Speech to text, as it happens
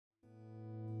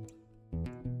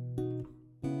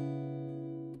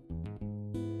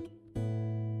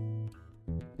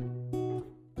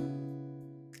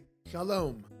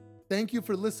Shalom. Thank you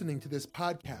for listening to this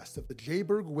podcast of the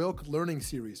Jayberg Wilk Learning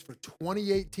Series for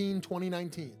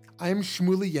 2018-2019. I am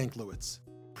Shmuley Yanklowitz,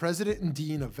 President and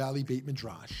Dean of Valley Beit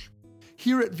Midrash.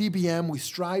 Here at VBM, we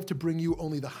strive to bring you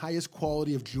only the highest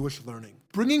quality of Jewish learning,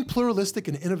 bringing pluralistic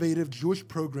and innovative Jewish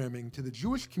programming to the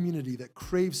Jewish community that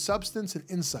craves substance and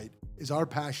insight is our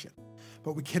passion.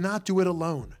 But we cannot do it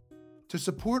alone. To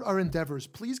support our endeavors,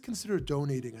 please consider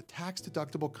donating a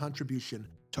tax-deductible contribution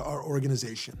to our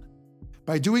organization.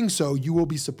 By doing so, you will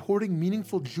be supporting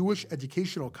meaningful Jewish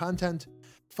educational content,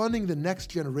 funding the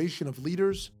next generation of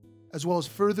leaders, as well as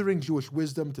furthering Jewish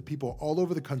wisdom to people all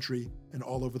over the country and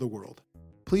all over the world.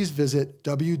 Please visit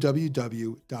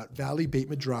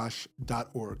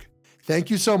www.valleybeitmidrash.org. Thank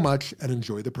you so much and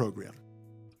enjoy the program.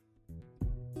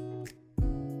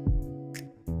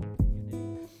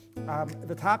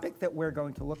 The topic that we're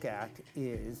going to look at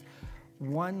is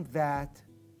one that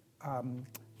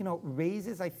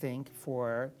raises, I think,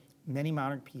 for many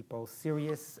modern people,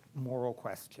 serious moral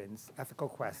questions, ethical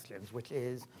questions, which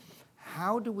is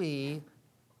how do we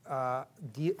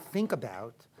think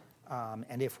about,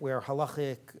 and if we're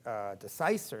halachic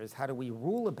decisors, how do we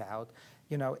rule about,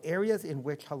 areas in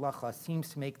which halacha seems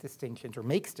to make distinctions, or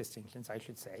makes distinctions, I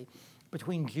should say,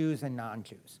 between Jews and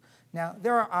non-Jews. Now,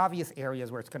 there are obvious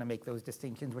areas where it's going to make those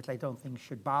distinctions, which I don't think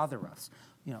should bother us.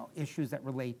 Issues that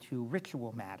relate to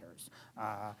ritual matters.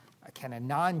 Can a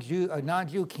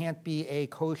non-Jew can't be a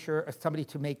kosher, somebody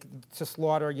to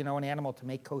slaughter, an animal to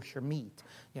make kosher meat,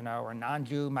 or a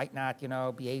non-Jew might not,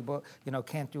 be able,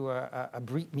 can't do a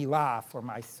brit milah for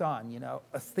my son,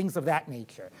 things of that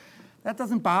nature. That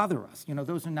doesn't bother us.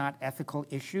 Those are not ethical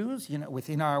issues.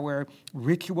 Within our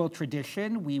ritual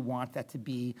tradition, we want that to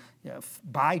be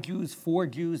by Jews, for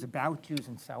Jews, about Jews,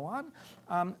 and so on.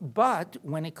 But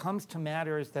when it comes to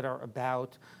matters that are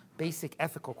about basic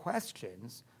ethical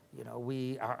questions,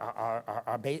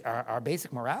 our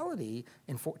basic morality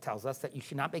tells us that you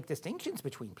should not make distinctions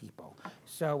between people.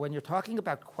 So when you're talking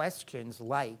about questions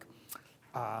like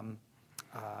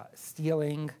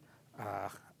stealing,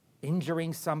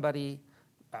 injuring somebody,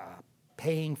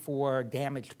 paying for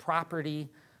damaged property,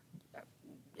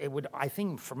 it would, I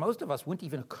think, for most of us, wouldn't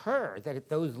even occur that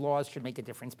those laws should make a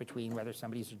difference between whether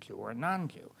somebody's a Jew or a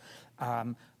non-Jew.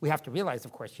 We have to realize,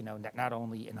 of course, that not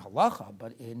only in halacha,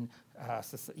 but in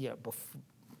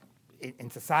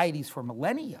societies for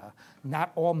millennia,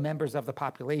 not all members of the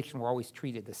population were always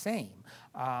treated the same.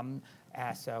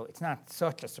 So it's not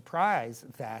such a surprise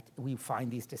that we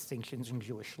find these distinctions in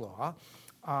Jewish law.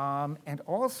 And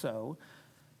also,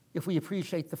 if we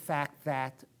appreciate the fact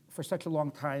that for such a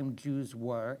long time Jews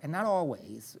were, and not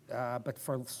always, but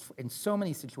in so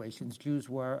many situations, Jews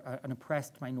were an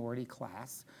oppressed minority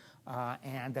class,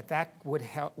 and that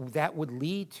would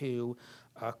lead to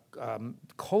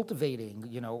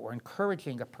cultivating, or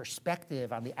encouraging a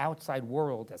perspective on the outside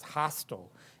world as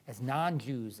hostile, as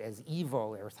non-Jews, as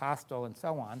evil, or as hostile, and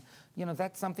so on.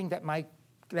 That's something that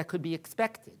could be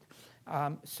expected.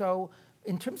 So,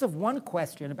 in terms of one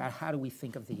question about how do we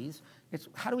think of these, it's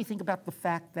how do we think about the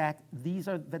fact that these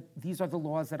are the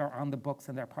laws that are on the books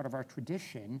and they're part of our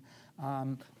tradition.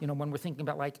 When we're thinking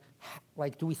about like,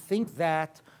 do we think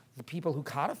that the people who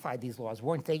codified these laws,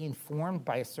 weren't they informed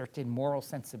by a certain moral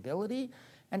sensibility?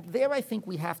 And there, I think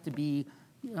we have to be,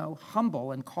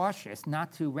 humble and cautious,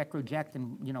 not to retroject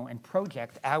and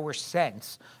project our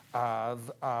sense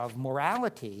of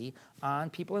morality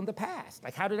on people in the past.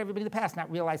 Like, how did everybody in the past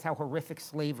not realize how horrific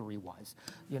slavery was?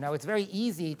 It's very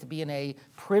easy to be in a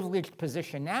privileged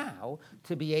position now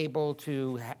to be able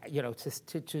to,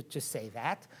 to say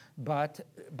that, but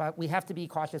we have to be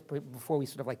cautious before we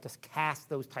sort of like just cast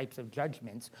those types of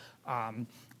judgments on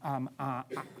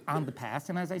the past.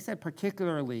 And as I said,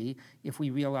 particularly if we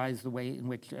realize the way in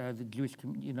which the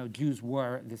Jews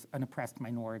were this unoppressed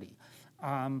minority.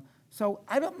 So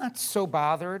I'm not so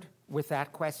bothered with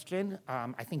that question.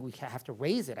 I think we have to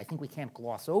raise it. I think we can't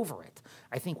gloss over it.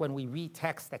 I think when we read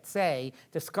texts that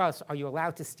discuss, are you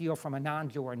allowed to steal from a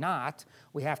non-Jew or not,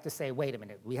 we have to say, wait a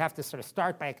minute. We have to sort of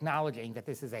start by acknowledging that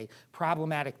this is a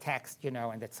problematic text,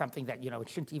 and that's something that, it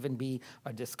shouldn't even be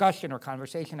a discussion or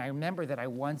conversation. I remember that I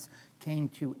once came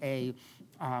to a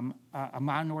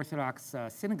modern Orthodox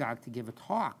synagogue to give a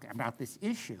talk about this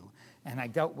issue. And I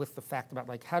dealt with the fact about,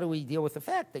 how do we deal with the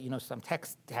fact that, some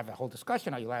texts have a whole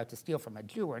discussion, are you allowed to steal from a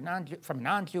Jew or from a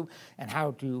non-Jew, and how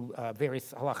do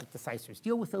various halachic decisors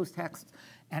deal with those texts?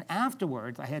 And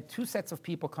afterwards, I had two sets of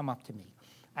people come up to me.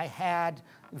 I had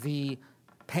the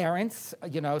parents,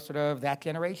 sort of that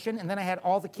generation, and then I had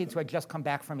all the kids who had just come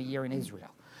back from a year in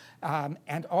Israel.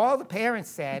 And all the parents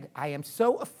said, I am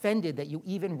so offended that you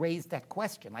even raised that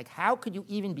question. Like, how could you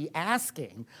even be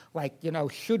asking, like,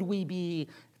 should we be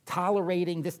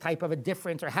tolerating this type of a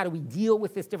difference, or how do we deal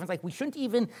with this difference? Like, we shouldn't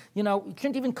even, it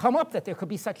shouldn't even come up that there could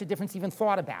be such a difference even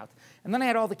thought about. And then I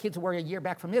had all the kids who were a year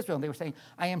back from Israel, and they were saying,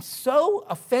 I am so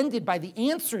offended by the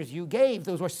answers you gave.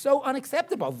 Those were so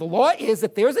unacceptable. The law is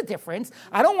that there's a difference.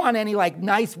 I don't want any,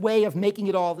 nice way of making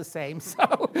it all the same.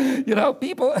 So,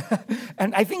 people,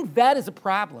 and I think that is a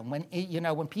problem when,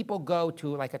 when people go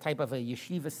to, a type of a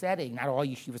yeshiva setting. Not all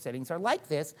yeshiva settings are like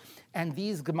this, and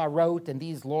these gemarot and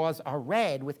these laws are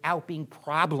read without being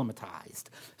problematized.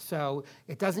 So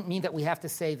it doesn't mean that we have to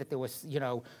say that there was,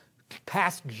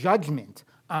 past judgment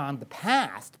on the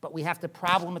past, but we have to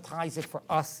problematize it for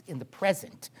us in the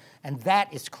present, and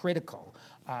that is critical.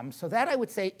 So that, I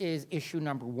would say, is issue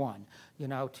number one.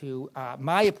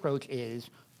 My approach is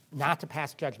not to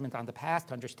pass judgment on the past,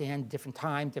 to understand different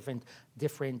time, different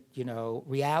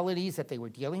realities that they were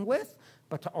dealing with,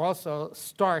 but to also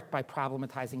start by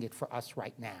problematizing it for us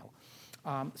right now.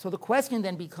 So the question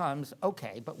then becomes,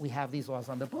 okay, but we have these laws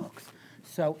on the books.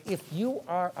 So if you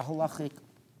are a halachic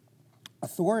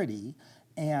authority,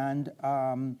 and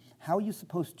how are you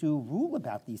supposed to rule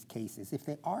about these cases if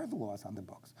they are the laws on the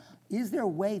books? Is there a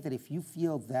way that if you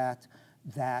feel that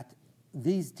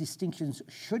these distinctions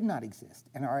should not exist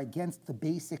and are against the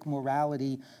basic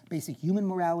morality, basic human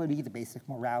morality, the basic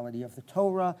morality of the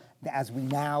Torah, as we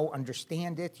now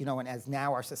understand it, and as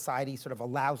now our society sort of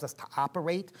allows us to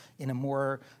operate in a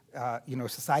more,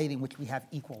 society in which we have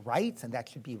equal rights, and that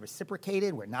should be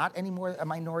reciprocated. We're not anymore a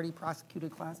minority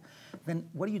prosecuted class. Then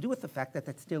what do you do with the fact that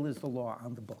that still is the law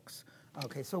on the books?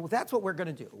 Okay, so that's what we're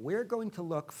going to do. We're going to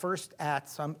look first at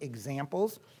some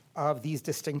examples of these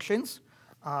distinctions.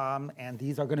 And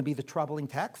these are going to be the troubling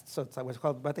texts. So it's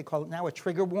what they call it now, a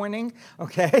trigger warning.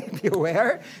 Okay, be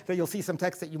aware that you'll see some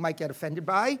texts that you might get offended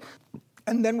by.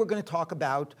 And then we're going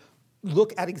to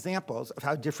look at examples of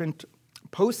how different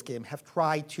poskim have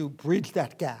tried to bridge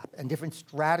that gap and different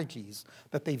strategies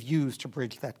that they've used to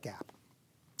bridge that gap.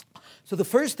 So the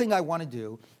first thing I want to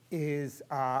do is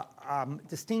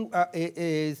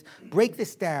break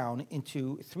this down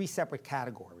into three separate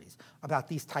categories about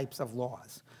these types of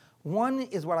laws. One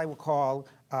is what I would call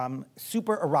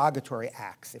supererogatory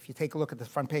acts. If you take a look at the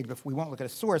front page, we won't look at a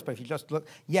source, but if you just look,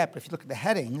 but if you look at the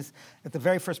headings, at the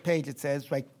very first page it says,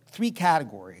 three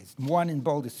categories. One in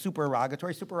bold is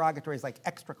supererogatory. Supererogatory is like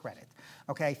extra credit,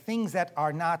 okay? Things that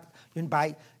are not,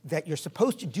 that you're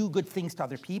supposed to do good things to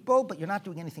other people, but you're not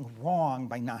doing anything wrong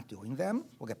by not doing them.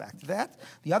 We'll get back to that.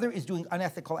 The other is doing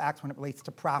unethical acts when it relates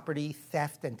to property,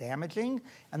 theft, and damaging.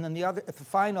 And then the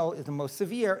final is the most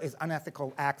severe, is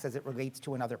unethical acts as it relates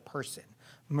to another person,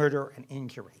 murder and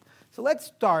injury. So let's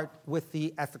start with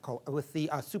the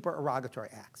supererogatory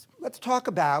acts. Let's talk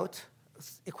about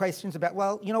questions about,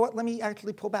 let me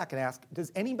actually pull back and ask,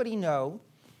 does anybody know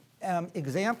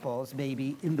examples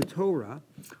maybe in the Torah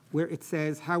where it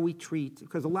says how we treat,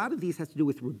 because a lot of these has to do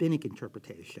with rabbinic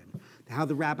interpretation, how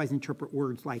the rabbis interpret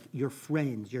words like your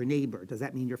friend, your neighbor. Does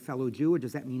that mean your fellow Jew, or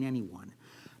does that mean anyone?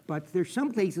 But there's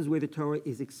some places where the Torah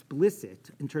is explicit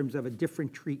in terms of a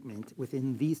different treatment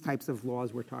within these types of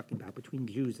laws we're talking about between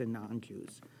Jews and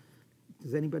non-Jews.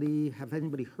 Have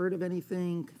anybody heard of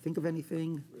anything, think of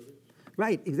anything?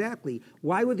 Right, exactly.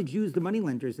 Why were the Jews the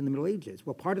moneylenders in the Middle Ages?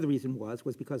 Well, part of the reason was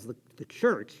because the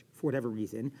church, for whatever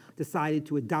reason, decided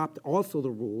to adopt also the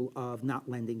rule of not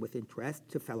lending with interest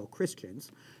to fellow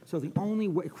Christians. So the only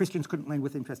way, Christians couldn't lend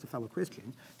with interest to fellow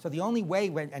Christians. So the only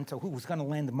way, so who was going to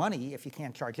lend money if you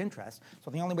can't charge interest? So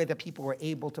the only way that people were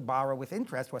able to borrow with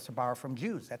interest was to borrow from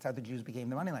Jews. That's how the Jews became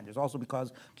the moneylenders. Also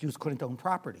because Jews couldn't own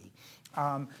property.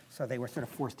 So they were sort of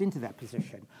forced into that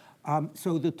position.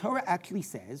 So the Torah actually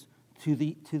says, to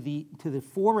the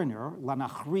foreigner,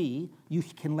 lanachri, you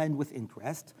can lend with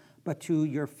interest, but to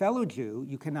your fellow Jew,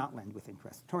 you cannot lend with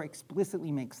interest. Torah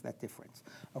explicitly makes that difference,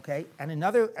 okay? And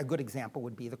a good example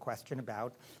would be the question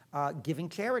about giving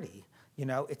charity.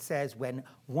 It says when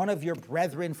one of your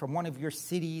brethren from one of your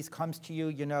cities comes to you,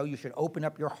 you should open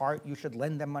up your heart, you should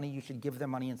lend them money, you should give them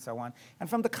money, and so on. And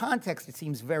from the context, it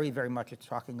seems very, very much it's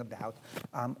talking about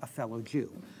a fellow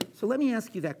Jew. So let me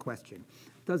ask you that question.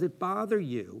 Does it bother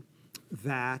you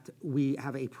that we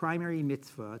have a primary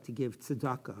mitzvah to give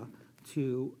tzedakah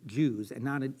to Jews and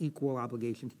not an equal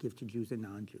obligation to give to Jews and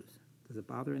non-Jews? Does it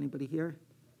bother anybody here?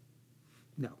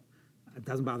 No, it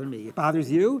doesn't bother me. It bothers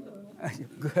you?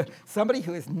 Somebody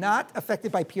who is not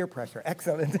affected by peer pressure.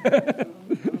 Excellent.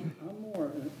 I'm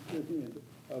more thinking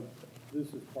of this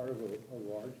as part of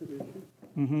a larger issue,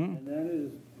 and that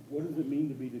is, what does it mean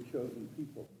to be the chosen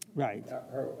people? Right.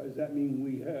 Does that mean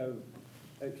we have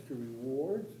extra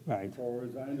rewards. Right. Or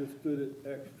as I understood it,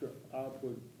 extra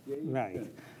obligations. Right.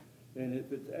 And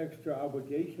if it's extra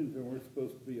obligations and we're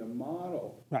supposed to be a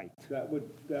model, Right. that would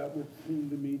seem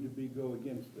to me to go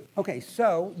against it. Okay,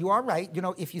 so you are right. You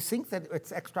know, if you think that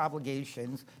it's extra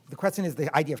obligations, the question is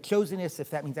the idea of chosenness. If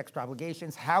that means extra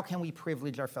obligations, how can we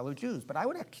privilege our fellow Jews? But I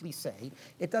would actually say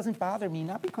it doesn't bother me,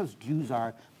 not because Jews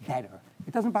are better.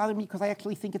 It doesn't bother me because I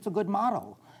actually think it's a good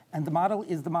model. And the model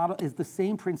is the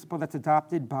same principle that's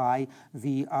adopted by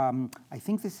the I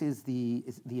think this is the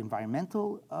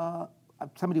environmental.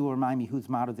 Somebody will remind me whose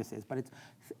motto this is, but it's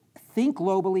think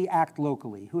globally, act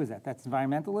locally. Who is that? That's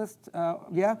environmentalist?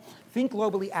 Yeah? Think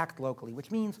globally, act locally, which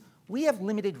means we have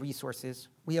limited resources.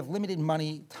 We have limited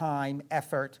money, time,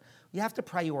 effort. You have to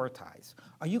prioritize.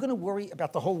 Are you going to worry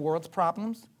about the whole world's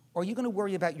problems? Or are you going to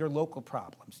worry about your local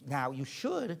problems? Now, you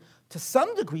should, to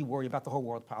some degree, worry about the whole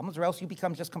world problems, or else you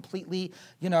become just completely,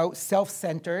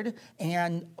 self-centered,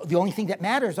 and the only thing that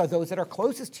matters are those that are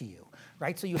closest to you.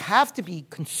 Right? So you have to be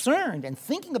concerned and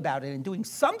thinking about it and doing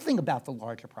something about the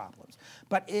larger problems.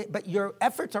 But your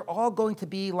efforts are all going to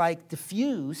be like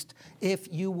diffused if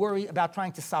you worry about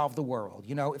trying to solve the world.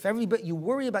 If you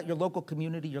worry about your local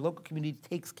community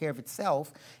takes care of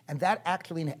itself, and that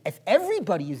actually, if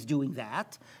everybody is doing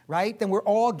that, right, then we're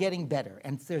all getting better.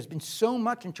 And there's been so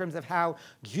much in terms of how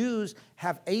Jews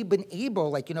have been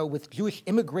able, with Jewish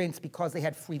immigrants, because they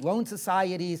had free loan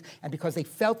societies and because they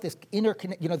felt this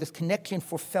this connection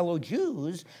for fellow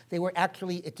Jews,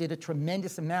 it did a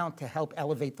tremendous amount to help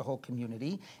elevate the whole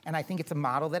community. And I think it's a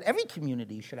model that every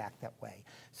community should act that way.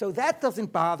 So that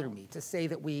doesn't bother me, to say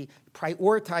that we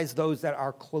prioritize those that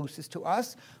are closest to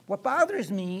us. What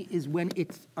bothers me is when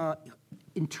it's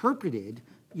interpreted,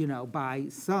 by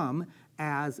some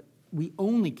as we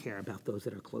only care about those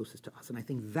that are closest to us. And I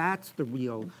think that's the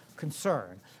real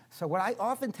concern. So what I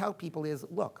often tell people is,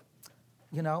 look,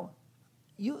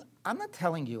 I'm not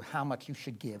telling you how much you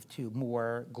should give to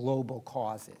more global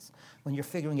causes when you're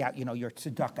figuring out, your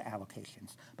tzedakah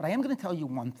allocations. But I am going to tell you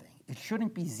one thing. It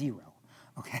shouldn't be zero,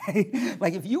 okay?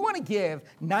 Like, if you want to give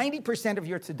 90% of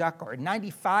your tzedakah or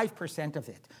 95% of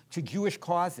it to Jewish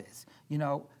causes,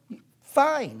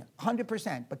 fine,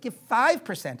 100%. But give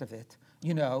 5% of it,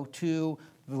 to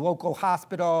the local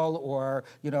hospital or,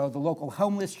 the local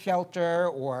homeless shelter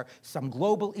or some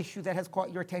global issue that has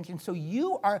caught your attention. So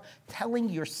you are telling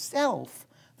yourself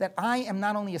that I am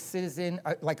not only a citizen,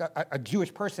 a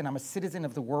Jewish person, I'm a citizen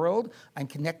of the world, I'm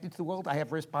connected to the world, I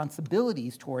have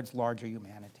responsibilities towards larger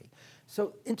humanity.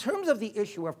 So in terms of the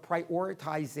issue of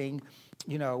prioritizing,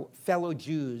 fellow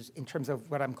Jews in terms of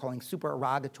what I'm calling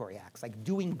supererogatory acts, like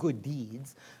doing good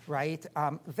deeds, right?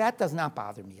 That does not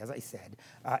bother me, as I said,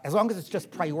 as long as it's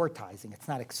just prioritizing, it's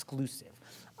not exclusive.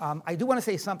 I do want to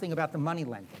say something about the money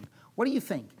lending. What do you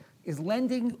think? Is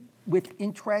lending with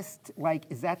interest,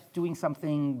 is that doing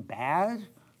something bad?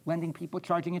 Lending people,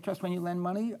 charging interest when you lend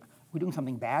money? Are we doing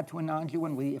something bad to a non-Jew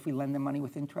if we lend them money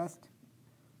with interest?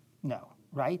 No.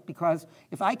 Right? Because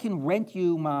if I can rent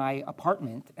you my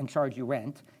apartment and charge you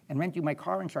rent, and rent you my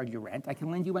car and charge you rent, I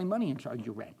can lend you my money and charge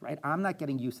you rent, right? I'm not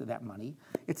getting use of that money.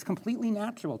 It's completely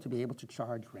natural to be able to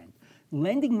charge rent.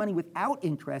 Lending money without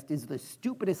interest is the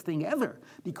stupidest thing ever,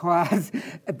 because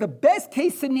the best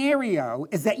case scenario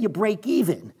is that you break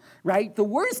even, right? The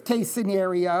worst case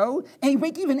scenario, and you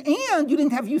break even and you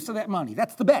didn't have use of that money.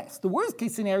 That's the best. The worst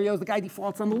case scenario is the guy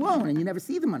defaults on the loan and you never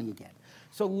see the money again.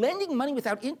 So lending money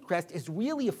without interest is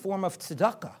really a form of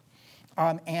tzedakah.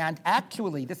 And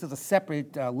actually, this is a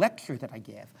separate lecture that I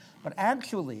give, but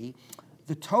actually,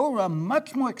 the Torah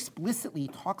much more explicitly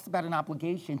talks about an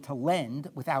obligation to lend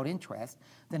without interest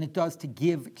than it does to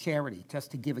give charity,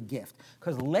 just to give a gift.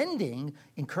 Because lending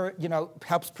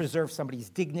helps preserve somebody's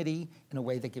dignity in a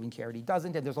way that giving charity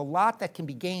doesn't, and there's a lot that can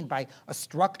be gained by a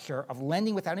structure of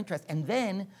lending without interest, and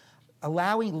then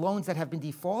allowing loans that have been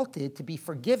defaulted to be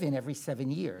forgiven every 7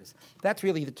 years. That's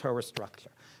really the Torah structure.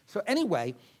 So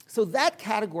anyway, that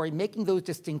category, making those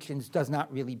distinctions, does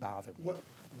not really bother me.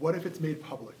 What if it's made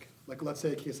public? Like, let's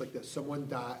say a case like this. Someone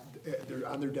died, they're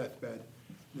on their deathbed.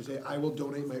 They say, I will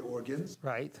donate my organs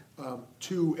right.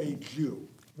 To a Jew.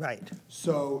 Right.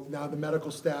 So now the medical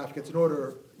staff gets an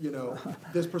order,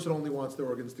 this person only wants their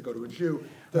organs to go to a Jew.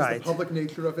 Does right. the public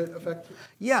nature of it affect you?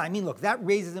 Yeah, I mean, look, that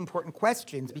raises important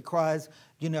questions because,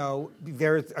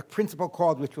 there's a principle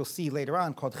which we'll see later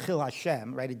on, called Chil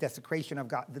Hashem, right, a desecration of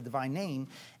God, the divine name.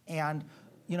 And,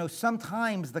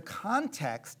 sometimes the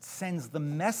context sends the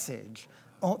message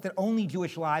that only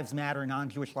Jewish lives matter,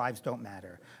 non-Jewish lives don't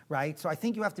matter, right? So I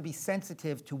think you have to be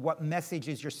sensitive to what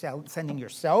messages you're sending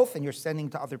yourself and you're sending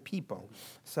to other people.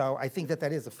 So I think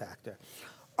that is a factor.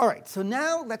 All right, so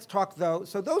now let's talk, though.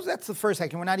 So that's the first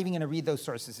section. We're not even going to read those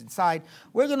sources inside.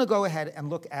 We're going to go ahead and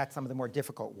look at some of the more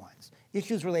difficult ones,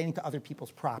 issues relating to other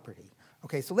people's property.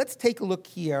 Okay, so let's take a look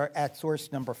here at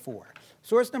source number 4.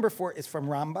 Source number 4 is from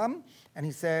Rambam, and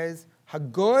he says,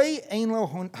 Hagoy ein lo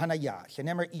hanaya,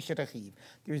 shenemer ishet achiv.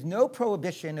 There's no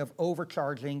prohibition of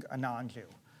overcharging a non-Jew.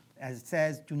 As it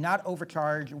says, do not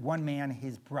overcharge one man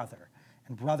his brother.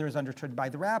 And brother is understood by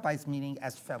the rabbis, meaning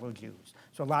as fellow Jews.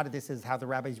 So a lot of this is how the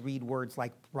rabbis read words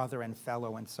like brother and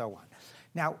fellow and so on.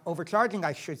 Now, overcharging,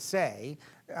 I should say,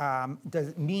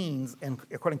 means, and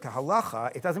according to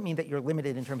halacha, it doesn't mean that you're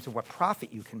limited in terms of what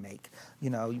profit you can make. You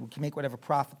know, you can make whatever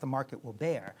profit the market will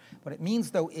bear. What it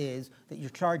means, though, is that you're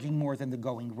charging more than the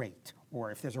going rate.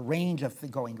 Or if there's a range of the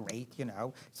going rate,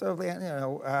 then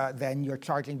you're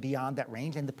charging beyond that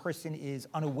range, and the person is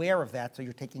unaware of that, so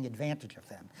you're taking advantage of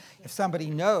them. If somebody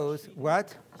knows,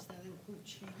 what? Does that include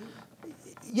cheating?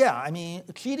 Yeah, I mean,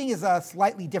 cheating is a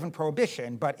slightly different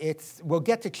prohibition, but we'll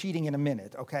get to cheating in a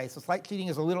minute, okay? So slight cheating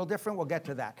is a little different, we'll get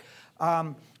to that.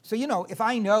 So, if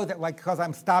I know that, because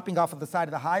I'm stopping off at the side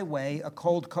of the highway, a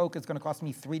cold Coke is going to cost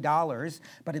me $3,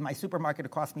 but in my supermarket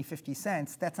it costs me 50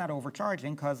 cents, that's not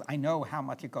overcharging because I know how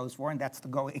much it goes for, and that's the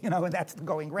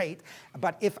going rate.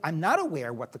 But if I'm not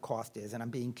aware what the cost is and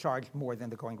I'm being charged more than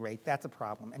the going rate, that's a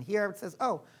problem. And here it says,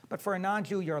 but for a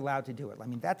non-Jew, you're allowed to do it. I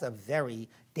mean, that's a very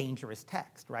dangerous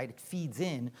text, right? It feeds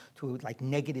in to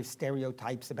negative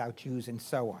stereotypes about Jews and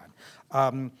so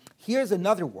on. Here's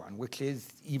another one, which is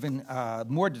even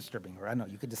more disturbing, or I don't know,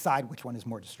 you could decide which one is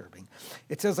more disturbing.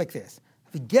 It says like this,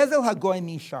 V'gezel hagoy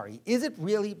mishari. Is it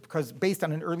really, because based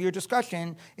on an earlier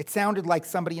discussion, it sounded like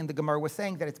somebody in the Gemara was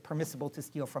saying that it's permissible to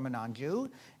steal from a non-Jew,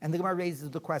 and the Gemara raises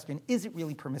the question, is it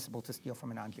really permissible to steal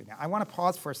from a non-Jew? Now, I want to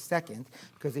pause for a second,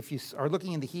 because if you are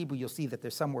looking in the Hebrew, you'll see that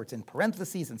there's some words in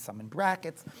parentheses and some in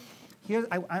brackets. Here,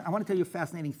 I want to tell you a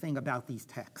fascinating thing about these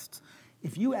texts.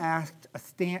 If you asked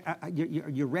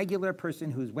your regular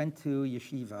person who's went to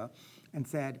yeshiva and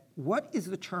said, what is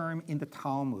the term in the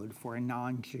Talmud for a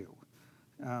non-Jew?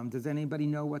 Does anybody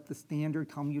know what the standard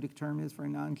Talmudic term is for a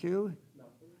non-Jew?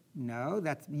 No,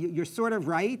 you're sort of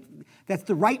right. That's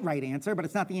the right answer, but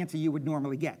it's not the answer you would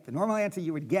normally get. The normal answer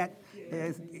you would get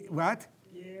is, what?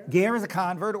 Ger is a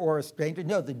convert or a stranger.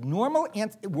 No, the normal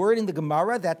word in the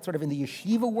Gemara, that's sort of in the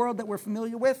yeshiva world that we're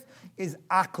familiar with, is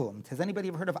akum. Has anybody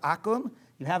ever heard of akum?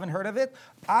 You haven't heard of it?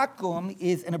 Akum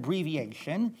is an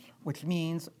abbreviation, which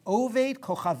means Oved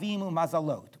Kochavimu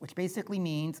Mazalot, which basically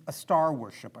means a star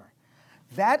worshiper.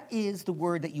 That is the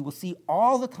word that you will see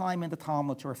all the time in the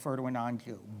Talmud to refer to a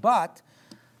non-Jew. But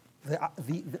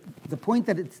the point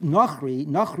that it's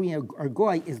Nochri or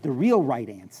Goy is the real right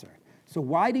answer. So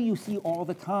why do you see all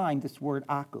the time this word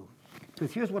akum?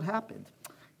 Because here's what happened.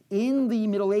 In the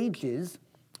Middle Ages,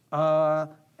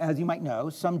 as you might know,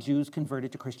 some Jews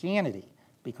converted to Christianity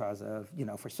because of,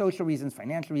 for social reasons,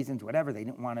 financial reasons, whatever. They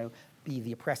didn't want to be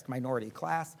the oppressed minority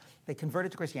class. They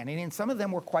converted to Christianity, and some of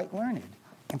them were quite learned.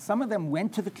 And some of them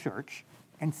went to the church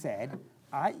and said,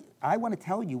 I want to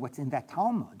tell you what's in that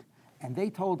Talmud. And they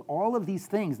told all of these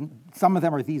things. Some of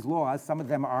them are these laws. Some of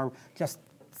them are just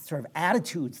sort of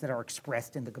attitudes that are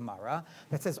expressed in the Gemara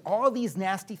that says all these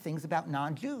nasty things about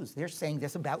non-Jews. They're saying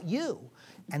this about you.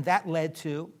 And that led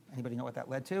to, anybody know what that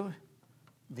led to?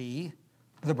 The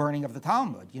burning of the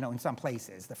Talmud, in some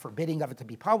places. The forbidding of it to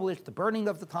be published, the burning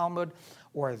of the Talmud,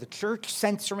 or the church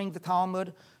censoring the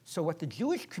Talmud. So what the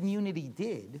Jewish community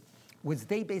did was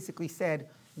they basically said,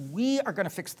 we are going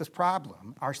to fix this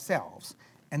problem ourselves.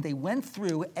 And they went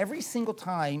through every single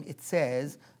time it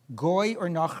says Goy or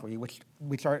Nochri,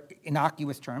 which are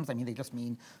innocuous terms. I mean, they just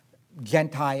mean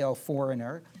Gentile,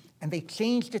 foreigner. And they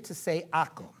changed it to say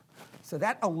Akum. So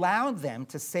that allowed them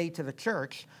to say to the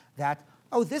church that,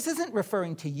 this isn't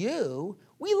referring to you.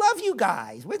 We love you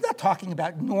guys. We're not talking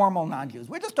about normal non-Jews.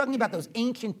 We're just talking about those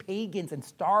ancient pagans and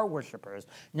star worshipers.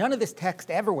 None of this text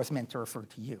ever was meant to refer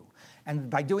to you. And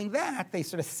by doing that, they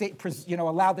sort of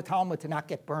allowed the Talmud to not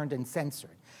get burned and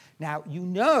censored. Now,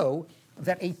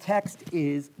 that a text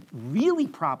is really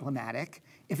problematic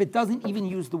if it doesn't even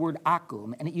use the word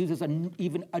akum, and it uses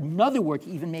even another word to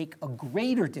even make a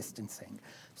greater distancing.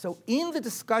 So in the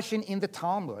discussion in the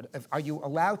Talmud of are you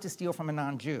allowed to steal from a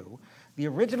non-Jew, the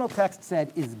original text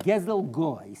said, is gezel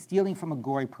goy, stealing from a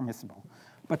goy permissible?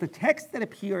 But the text that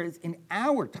appears in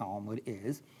our Talmud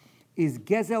is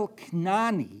gezel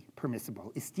knani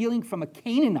permissible? Is stealing from a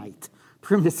Canaanite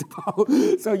permissible?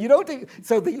 So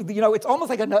it's almost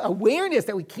like an awareness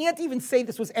that we can't even say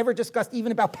this was ever discussed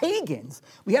even about pagans.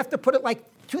 We have to put it like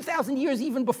 2,000 years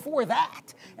even before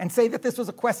that and say that this was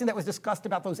a question that was discussed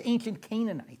about those ancient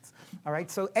Canaanites. All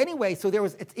right. So anyway,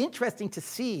 it's interesting to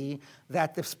see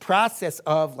that this process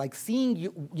of like seeing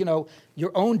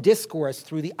your own discourse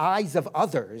through the eyes of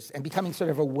others and becoming sort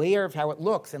of aware of how it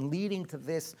looks and leading to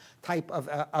this type of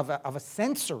a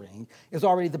censoring is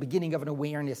already the beginning of an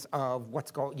awareness of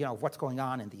what's going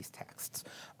on in these texts.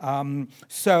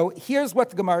 So here's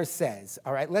what the Gemara says.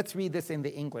 All right. Let's read this in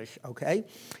the English. Okay.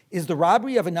 Is the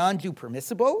robbery of a non-Jew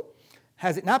permissible?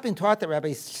 Has it not been taught that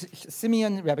Rabbi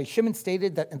Shimon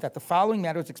stated that the following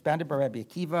matter was expounded by Rabbi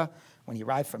Akiva when he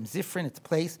arrived from Zifrin, its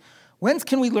place? Whence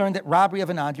can we learn that robbery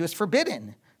of a non-Jew is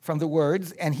forbidden? From the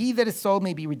words, and he that is sold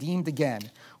may be redeemed again,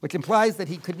 which implies that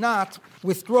he could not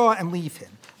withdraw and leave him.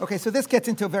 Okay, so this gets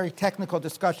into a very technical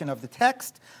discussion of the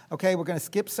text. Okay, we're going to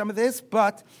skip some of this,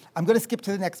 but I'm going to skip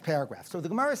to the next paragraph. So the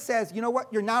Gemara says, you know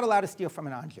what? You're not allowed to steal from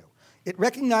a non-Jew. It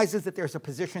recognizes that there's a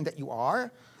position that you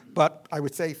are, but I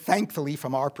would say, thankfully,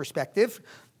 from our perspective,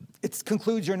 it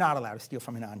concludes you're not allowed to steal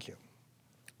from a non-Jew.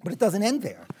 But it doesn't end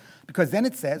there, because then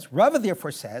it says, Rava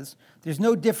therefore says, there's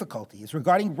no difficulties.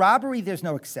 Regarding robbery, there's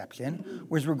no exception,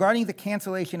 whereas regarding the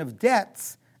cancellation of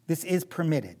debts, this is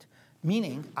permitted.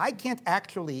 Meaning, I can't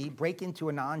actually break into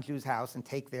a non-Jew's house and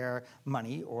take their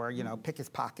money or, pick his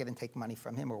pocket and take money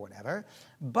from him or whatever.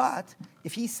 But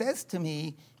if he says to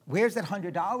me, where's that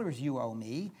 $100 you owe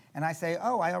me? And I say,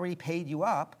 oh, I already paid you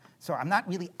up. So I'm not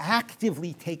really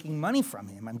actively taking money from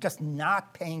him. I'm just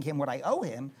not paying him what I owe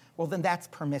him. Well, then that's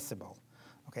permissible.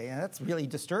 Okay, and that's really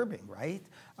disturbing, right?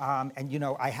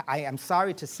 I am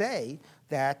sorry to say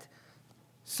that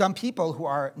some people who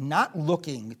are not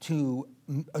looking to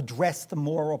address the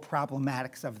moral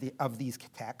problematics of these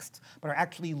texts, but are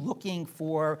actually looking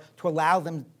to allow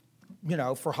them,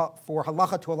 for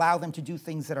halacha to allow them to do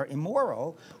things that are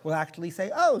immoral, will actually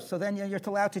say, oh, so then you're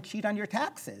allowed to cheat on your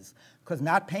taxes. Because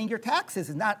not paying your taxes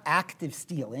is not active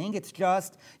stealing. It's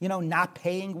just, not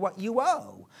paying what you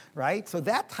owe, right? So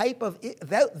that type of,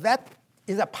 that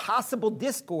is a possible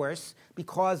discourse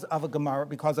because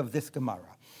of this Gemara.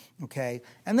 Okay,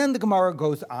 and then the Gemara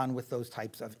goes on with those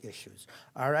types of issues.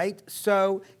 All right,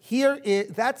 so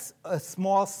that's a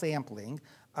small sampling.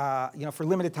 For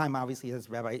limited time, obviously, as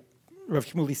Rav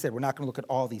Shmuley said, we're not going to look at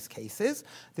all these cases.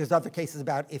 There's other cases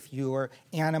about if your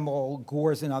animal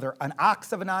gores an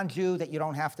ox of a non-Jew, that you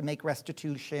don't have to make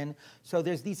restitution. So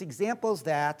there's these examples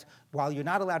that while you're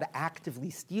not allowed to actively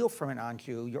steal from a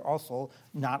non-Jew,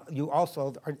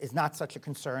 is not such a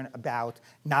concern about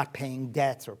not paying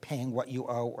debts or paying what you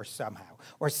owe or somehow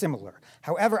or similar.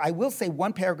 However, I will say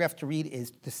one paragraph to read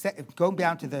is go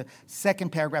down to the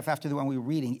second paragraph after the one we were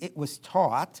reading. It was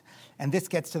taught, and this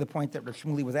gets to the point that Rav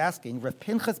Shmuley was asking. Rav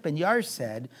Pinchas ben Yair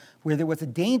said, where there was a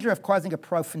danger of causing a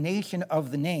profanation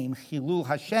of the name Chilul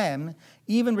Hashem,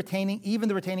 even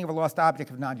the retaining of a lost object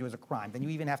of non-Jew is a crime. Then you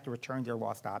even have to return their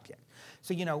lost object.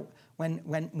 So,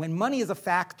 when money is a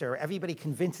factor, everybody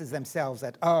convinces themselves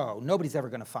that, oh, nobody's ever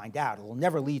going to find out. It will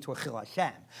never lead to a Chil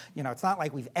Hashem. It's not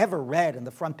like we've ever read in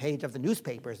the front page of the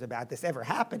newspapers about this ever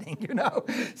happening,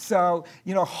 So,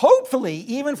 hopefully,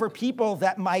 even for people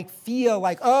that might feel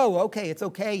like, oh, okay, it's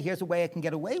okay, here's a way I can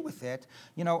get away with it,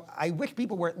 I wish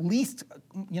people were at least,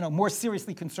 more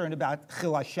seriously concerned about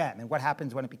Chil Hashem and what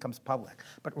happens when it becomes public.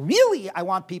 But really, I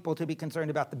want people to be concerned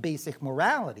about the basic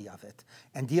morality of it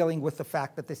and dealing with the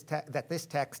fact that this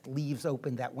text leaves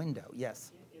open that window.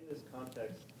 Yes? In this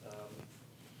context, the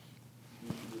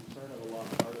return of a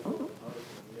lost article and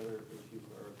the other issues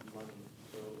are money.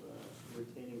 So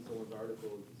retaining someone's article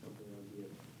would be something that would be a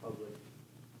public,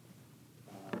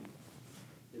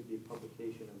 it'd be a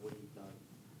publication of what you've done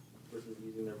versus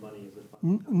using their money as a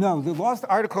fund. No, the lost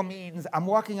article means I'm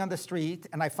walking on the street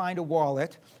and I find a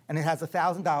wallet and it has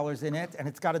 $1,000 in it and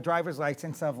it's got a driver's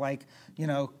license of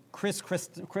Chris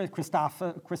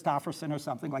Christopherson or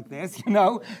something like this,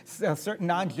 a certain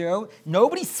non-Jew.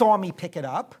 Nobody saw me pick it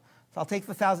up. So I'll take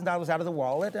the $1,000 out of the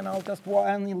wallet and I'll just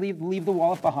leave the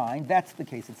wallet behind. That's the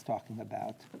case it's talking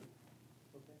about.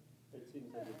 Okay. It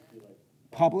seems like it'd be like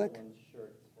public?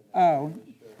 Shirt. Oh.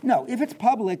 No, if it's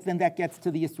public, then that gets to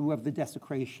the issue of the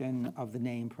desecration of the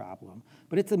name problem.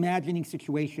 But it's imagining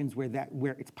situations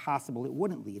where it's possible it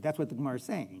wouldn't lead. That's what the Gemara is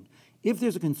saying. If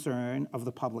there's a concern of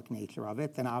the public nature of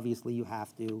it, then obviously you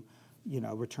have to,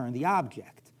 return the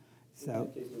object. So. In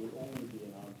that case, it would only be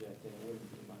an object and it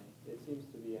wouldn't be money. It seems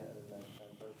to be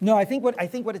No, I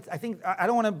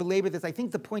don't want to belabor this. I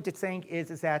think the point it's saying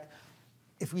is that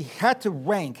if we had to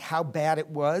rank how bad it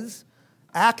was,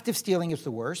 active stealing is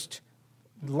the worst.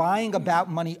 Lying about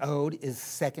money owed is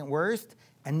second worst,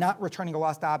 and not returning a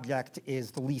lost object is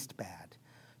the least bad.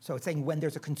 So it's saying when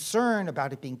there's a concern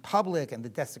about it being public and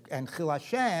Chil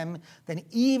Hashem, then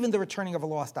even the returning of a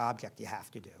lost object you have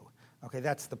to do. Okay,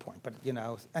 that's the point. But,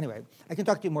 anyway, I can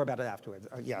talk to you more about it afterwards.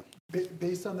 Yeah.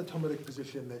 Based on the Talmudic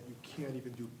position that you can't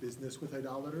even do business with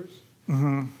idolaters,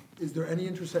 is there any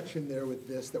intersection there with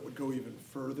this that would go even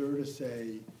further to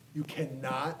say you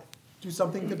cannot do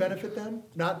something to benefit them?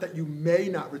 Not that you may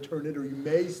not return it or you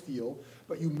may steal,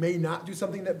 but you may not do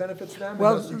something that benefits them,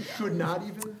 Well, and thus you should not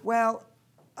even? Well,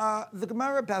 the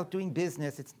Gemara about doing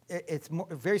business, it's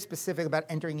very specific about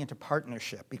entering into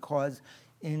partnership, because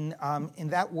in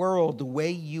that world, the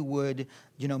way you would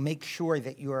make sure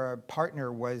that your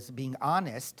partner was being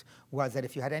honest was that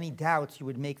if you had any doubts, you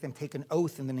would make them take an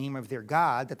oath in the name of their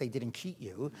God that they didn't cheat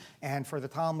you. And for the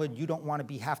Talmud, you don't want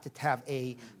to have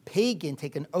a pagan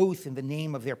take an oath in the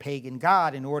name of their pagan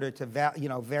God in order to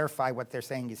verify what they're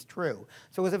saying is true.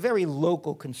 So it was a very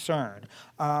local concern.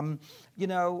 Here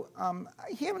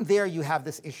and there you have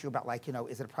this issue about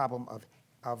is it a problem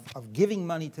of giving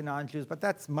money to non-Jews, but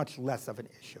that's much less of an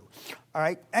issue. All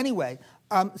right, anyway,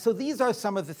 so these are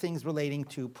some of the things relating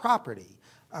to property.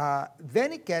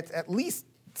 Then it gets, at least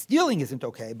stealing isn't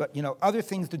okay, but other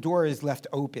things, the door is left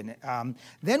open.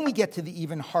 Then we get to the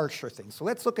even harsher things. So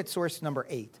let's look at source number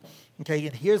 8. Okay,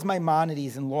 and here's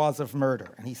Maimonides in Laws of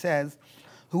Murder, and he says,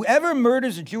 whoever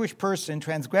murders a Jewish person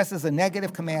transgresses a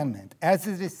negative commandment, as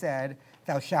it is said,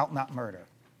 thou shalt not murder.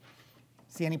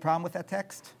 See any problem with that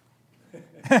text?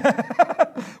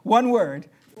 One word.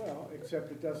 Well,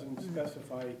 except it doesn't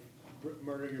specify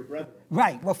murder your brethren.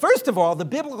 Right. Well, first of all, the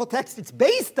biblical text it's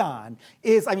based on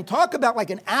is, talk about like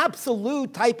an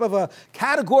absolute type of a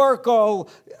categorical,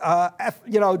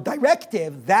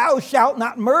 directive, thou shalt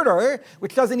not murder,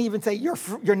 which doesn't even say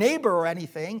your neighbor or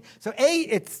anything. So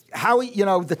it's how,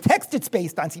 the text it's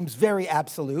based on seems very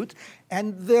absolute.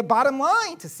 And the bottom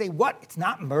line to say, what, it's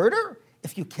not murder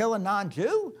if you kill a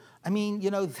non-Jew?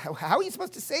 How are you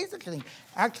supposed to say such a thing?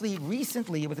 Actually,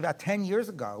 recently, it was about 10 years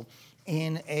ago,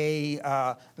 in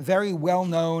a very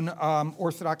well-known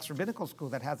Orthodox rabbinical school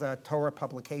that has a Torah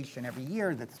publication every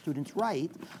year that students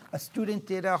write, a student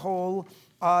did a whole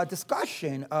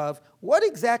discussion of what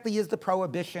exactly is the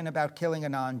prohibition about killing a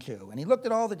non-Jew. And he looked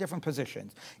at all the different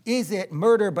positions. Is it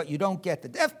murder, but you don't get the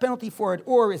death penalty for it,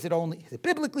 or is it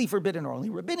biblically forbidden or only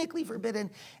rabbinically forbidden?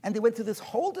 And they went through this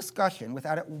whole discussion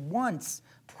without at once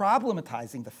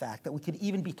problematizing the fact that we could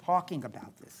even be talking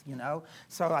about this,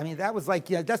 So, that was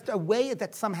just a way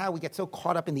that somehow we get so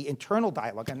caught up in the internal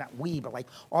dialogue, and not we, but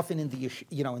often in the,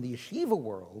 in the yeshiva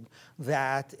world,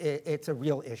 that it's a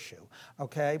real issue,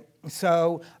 okay?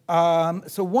 So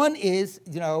one is,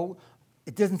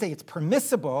 it doesn't say it's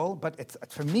permissible, but it's,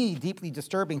 for me, deeply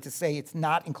disturbing to say it's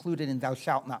not included in thou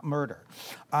shalt not murder.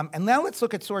 And now let's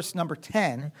look at source number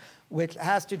 10, which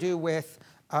has to do with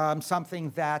something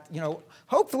that,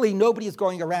 hopefully nobody is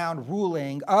going around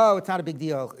ruling, oh, it's not a big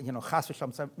deal, chas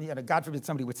v'shalom, God forbid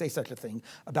somebody would say such a thing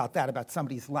about that, about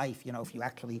somebody's life, if you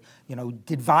actually,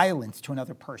 did violence to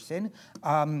another person.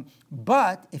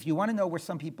 But if you want to know where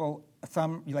some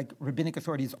rabbinic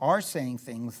authorities are saying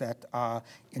things that,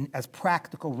 as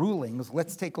practical rulings,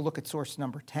 let's take a look at source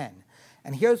number 10.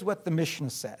 And here's what the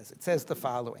Mishnah says. It says the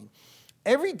following.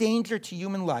 Every danger to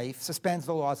human life suspends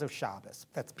the laws of Shabbos.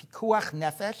 That's pikuach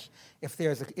nefesh. If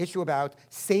there's an issue about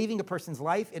saving a person's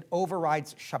life, it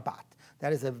overrides Shabbat.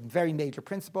 That is a very major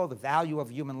principle. The value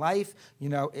of human life,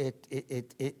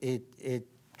 it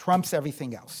trumps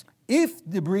everything else. If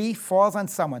debris falls on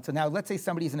someone, so now let's say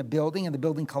somebody's in a building and the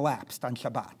building collapsed on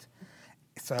Shabbat.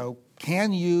 So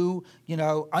can you,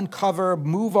 uncover,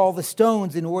 move all the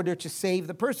stones in order to save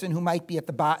the person who might be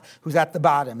who's at the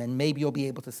bottom, and maybe you'll be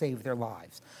able to save their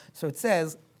lives. So it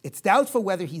says it's doubtful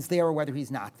whether he's there or whether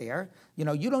he's not there. You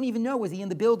don't even know, was he in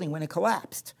the building when it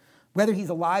collapsed? Whether he's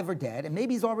alive or dead, and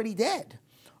maybe he's already dead.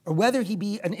 Or whether he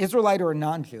be an Israelite or a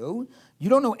non-Jew. You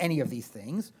don't know any of these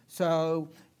things. So,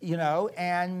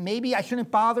 and maybe I shouldn't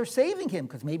bother saving him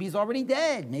because maybe he's already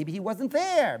dead. Maybe he wasn't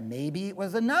there. Maybe it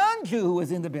was a non-Jew who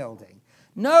was in the building.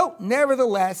 No,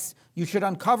 nevertheless, you should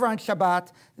uncover on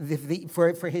Shabbat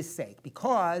for his sake,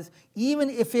 because even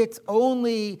if it's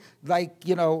only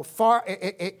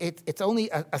it's only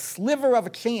a sliver of a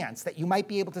chance that you might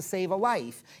be able to save a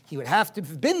life, he would have to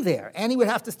have been there, and he would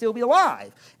have to still be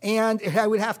alive, and it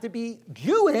would have to be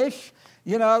Jewish.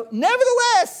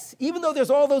 Nevertheless, even though there's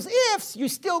all those ifs, you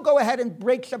still go ahead and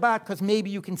break Shabbat because maybe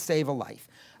you can save a life.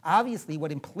 Obviously,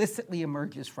 what implicitly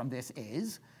emerges from this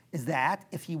is that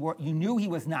if you knew he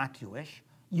was not Jewish,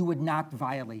 you would not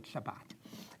violate Shabbat.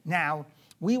 Now,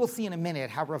 We will see in a minute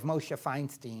how Rav Moshe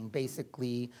Feinstein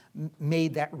basically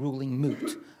made that ruling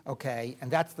moot, okay?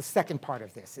 And that's the second part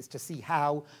of this, is to see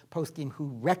how poskim who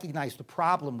recognize the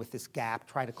problem with this gap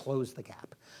try to close the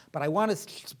gap. But I want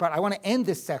to end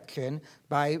this section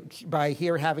by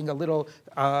here having a little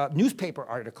newspaper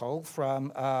article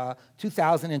from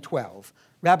 2012.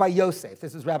 Rabbi Yosef,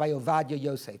 this is Rabbi Ovadia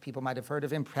Yosef. People might have heard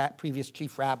of him, previous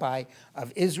chief rabbi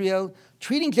of Israel.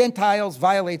 Treating Gentiles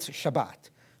violates Shabbat.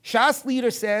 Shas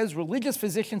leader says religious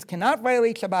physicians cannot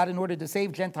violate Shabbat in order to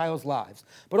save Gentiles' lives,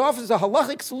 but offers a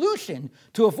halachic solution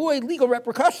to avoid legal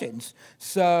repercussions.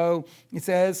 So it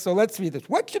says, so let's read this.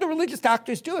 What should a religious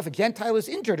doctors do if a Gentile is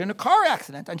injured in a car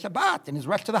accident on Shabbat and is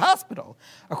rushed to the hospital?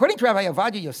 According to Rabbi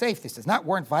Ovadia Yosef, this does not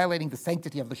warrant violating the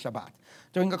sanctity of the Shabbat.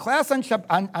 During a class on Sabbath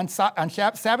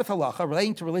halacha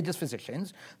relating to religious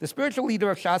physicians, the spiritual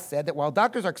leader of Shas said that while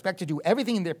doctors are expected to do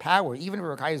everything in their power, even if it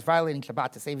requires violating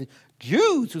Shabbat to save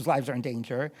Jews whose lives are in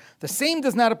danger, the same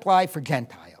does not apply for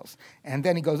Gentiles. And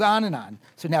then he goes on and on.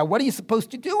 So now what are you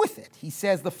supposed to do with it? He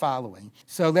says the following.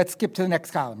 So let's skip to the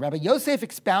next column. Rabbi Yosef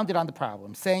expounded on the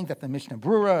problem, saying that the Mishnah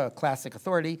Brura, a classic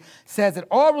authority, says that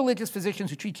all religious physicians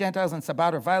who treat Gentiles on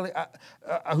Sabbath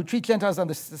who treat Gentiles on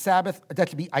the Sabbath, that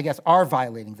should be, I guess, are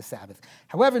violating the Sabbath.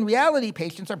 However, in reality,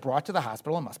 patients are brought to the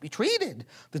hospital and must be treated.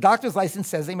 The doctor's license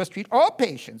says they must treat all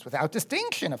patients without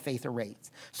distinction of faith or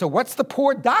race. So what's the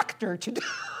poor doctor to do?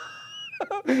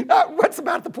 What's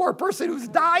about the poor person who's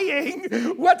dying?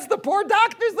 What's the poor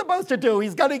doctor supposed to do?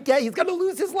 He's gonna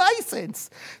lose his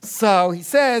license. So he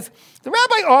says, the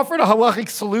rabbi offered a halachic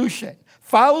solution.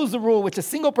 Follows the rule which a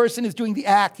single person is doing the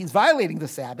act, he's violating the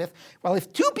Sabbath, while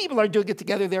if two people are doing it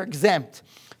together, they're exempt.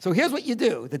 So here's what you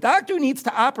do. The doctor who needs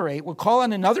to operate will call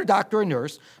on another doctor or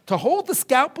nurse to hold the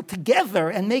scalpel together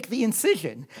and make the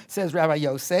incision, says Rabbi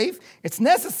Yosef. It's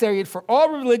necessary for all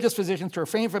religious physicians to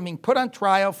refrain from being put on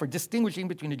trial for distinguishing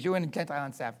between a Jew and a Gentile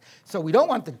on Sabbath. So we don't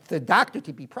want the doctor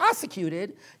to be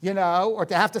prosecuted, or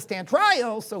to have to stand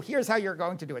trial, so here's how you're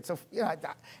going to do it. So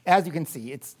as you can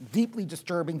see, it's deeply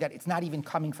disturbing that it's not even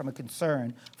coming from a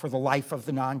concern for the life of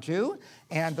the non-Jew,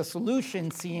 and the solution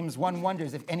seems, one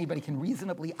wonders if anybody can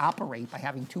reasonably operate by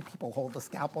having two people hold the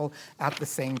scalpel at the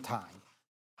same time.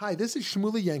 Hi, this is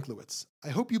Shmuley Yanklowitz. I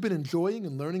hope you've been enjoying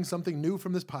and learning something new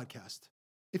from this podcast.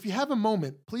 If you have a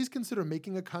moment, please consider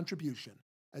making a contribution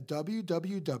at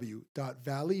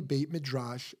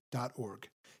www.valleybeitmidrash.org.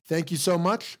 Thank you so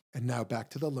much, and now back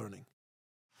to the learning.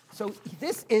 So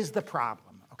this is the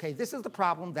problem, okay? This is the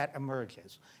problem that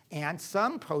emerges. And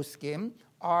some poskim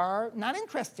are not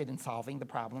interested in solving the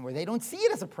problem, or they don't see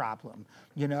it as a problem,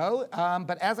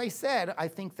 But as I said, I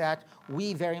think that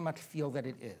we very much feel that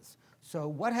it is. So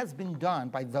what has been done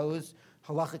by those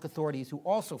halachic authorities who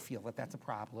also feel that that's a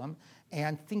problem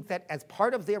and think that as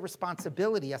part of their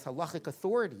responsibility as halachic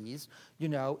authorities,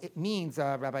 it means,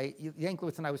 Rabbi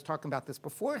Yanklowitz and I was talking about this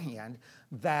beforehand,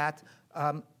 that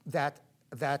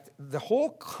the whole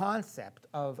concept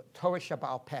of Torah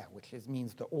Shebaal Peh, which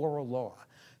means the oral law.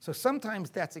 So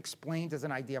sometimes that's explained as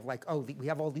an idea of we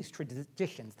have all these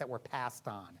traditions that were passed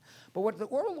on. But what the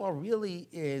oral law really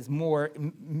is more,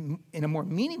 in a more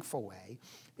meaningful way,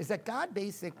 is that God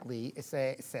basically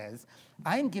says,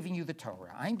 I'm giving you the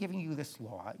Torah, I'm giving you this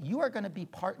law, you are going to be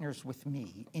partners with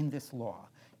me in this law,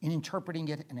 in interpreting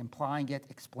it and implying it,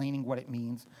 explaining what it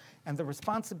means. And the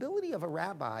responsibility of a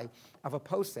rabbi, of a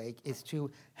posek, is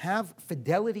to have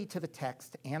fidelity to the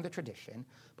text and the tradition,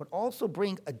 but also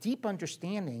bring a deep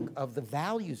understanding of the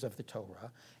values of the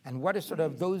Torah and what are sort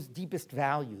of those deepest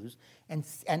values, and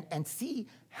see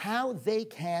how they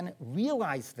can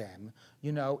realize them,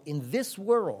 in this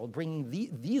world, bringing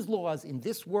these laws in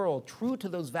this world true to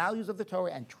those values of the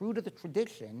Torah and true to the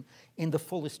tradition in the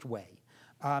fullest way.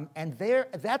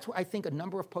 That's what I think a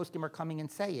number of poskim are coming and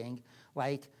saying,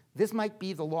 this might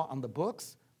be the law on the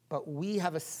books, but we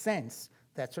have a sense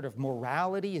that sort of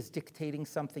morality is dictating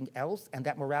something else, and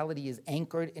that morality is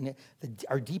anchored in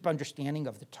our deep understanding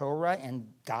of the Torah and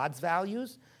God's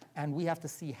values, and we have to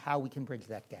see how we can bridge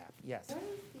that gap. Yes? What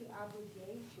is the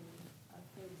obligation,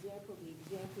 for example, the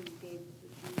example you gave of the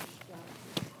Jewish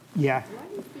doctor? Yeah.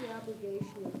 What is the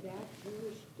obligation of that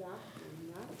Jewish doctor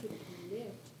not to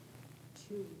commit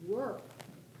to work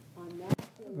on that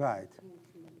field? Right.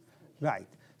 Right.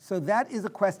 So that is a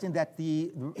question that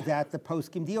the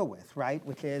poskim deal with, right?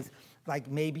 Which is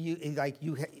maybe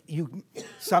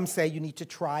some say you need to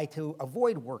try to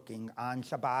avoid working on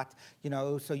Shabbat,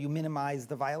 so you minimize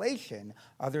the violation.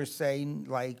 Others say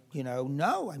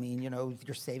no,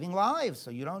 you're saving lives,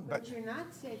 so you don't. But you're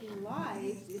not saving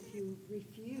lives if you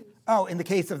refuse. Oh, in the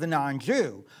case of the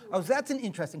non-Jew. Oh, so that's an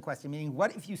interesting question. Meaning,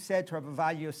 what if you said to Rabbi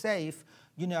Ovadia Yosef,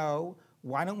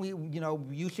 why don't we,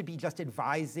 you should be just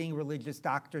advising religious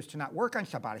doctors to not work on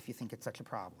Shabbat if you think it's such a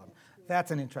problem.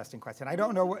 That's an interesting question. I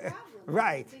don't know what,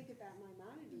 right. Think about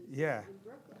Maimonides Yeah. in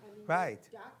Brooklyn. I mean, Right.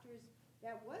 doctors,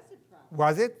 that was a problem.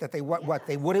 Was it that they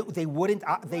they wouldn't They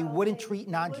treat wouldn't-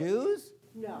 non-Jews?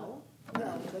 No,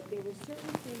 but there were certain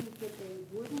things that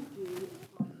they wouldn't do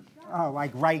on Shabbat. Oh,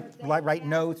 like But they write asked-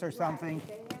 notes or right, something?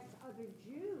 They asked other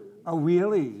Jews. Oh,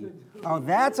 really? Oh,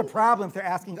 that's a problem if they're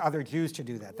asking other Jews to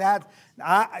do that.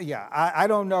 I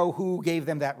don't know who gave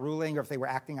them that ruling or if they were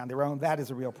acting on their own. That is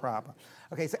a real problem.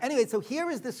 Okay, so anyway, so here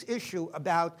is this issue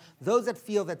about those that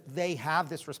feel that they have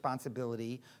this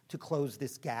responsibility to close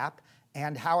this gap,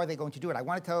 and how are they going to do it? I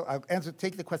want to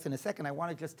take the question in a second. I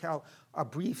want to just tell a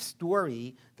brief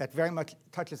story that very much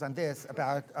touches on this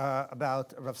about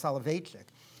Rav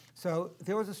Soloveitchik. So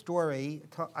there was a story,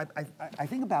 I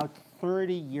think about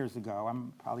 30 years ago.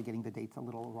 I'm probably getting the dates a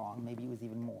little wrong. Maybe it was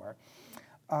even more.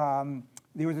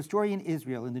 There was a story in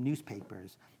Israel in the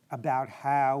newspapers about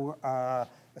how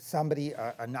somebody,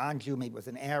 a non-Jew, maybe it was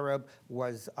an Arab,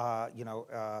 was,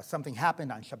 something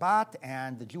happened on Shabbat,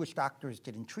 and the Jewish doctors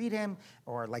didn't treat him,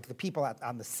 or like the people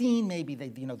on the scene, maybe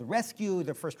the rescue,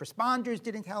 the first responders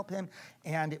didn't help him,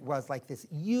 and it was like this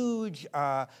huge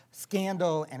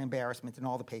scandal and embarrassment in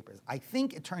all the papers. I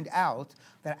think it turned out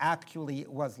that actually it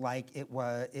was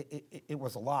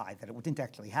a lie, that it didn't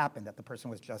actually happen, that the person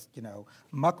was just,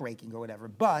 muckraking or whatever.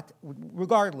 But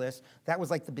regardless, that was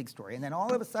like the big story. And then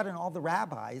all of a sudden, all the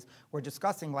rabbis were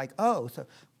discussing like, so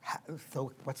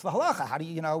what's the halacha? How do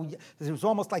you, it was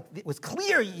almost like it was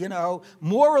clear,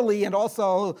 morally and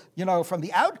also, from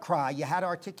the outcry, you had to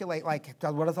articulate like,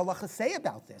 what does halacha say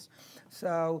about this?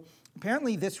 So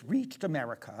apparently this reached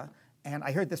America. And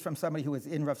I heard this from somebody who was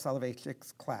in Rav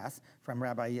Soloveitchik's class, from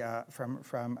Rabbi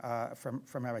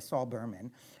Saul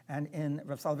Berman. And in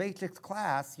Rav Soloveitchik's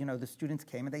class, the students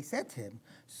came and they said to him,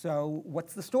 "So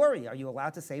what's the story? Are you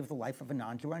allowed to save the life of a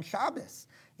non-Jew on Shabbos?"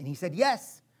 And he said,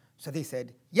 "Yes." So they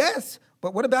said, "Yes,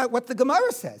 but what about what the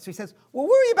Gemara says?" So he says, "Well,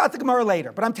 worry about the Gemara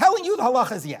later, but I'm telling you the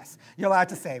halacha is yes. You're allowed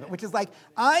to save it," which is like,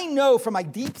 I know from my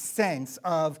deep sense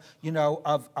of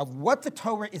what the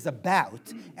Torah is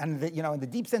about, and in the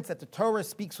deep sense that the Torah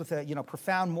speaks with a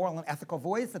profound moral and ethical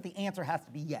voice, that the answer has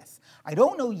to be yes. I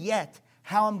don't know yet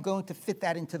how I'm going to fit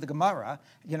that into the Gemara,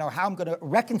 how I'm going to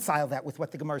reconcile that with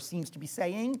what the Gemara seems to be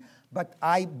saying, but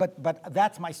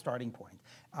that's my starting point.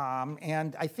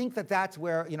 And I think that's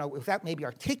where, without maybe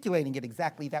articulating it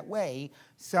exactly that way,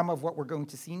 some of what we're going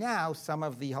to see now, some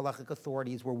of the halachic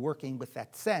authorities were working with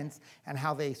that sense and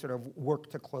how they sort of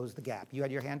work to close the gap. You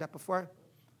had your hand up before?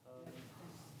 I'm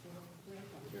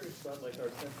curious about like our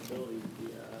sensibilities,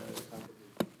 the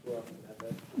concept of ruach and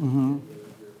nefesh. Mm-hmm.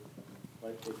 Your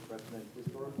life takes precedence.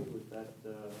 Historically, was that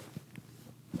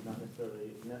not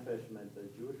necessarily nefesh meant a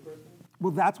Jewish person?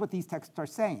 Well, that's what these texts are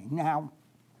saying. Now,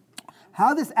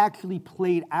 how this actually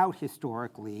played out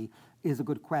historically is a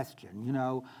good question.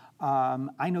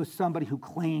 I know somebody who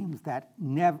claims that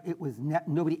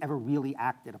nobody ever really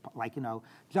acted upon,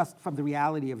 just from the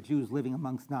reality of Jews living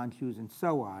amongst non-Jews and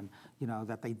so on.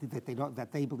 That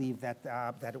they believe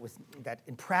that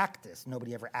in practice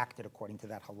nobody ever acted according to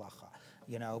that halacha.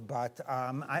 But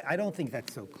I don't think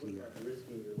that's so clear.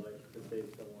 Risking your life to save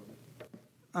someone.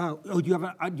 Do you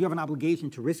have an obligation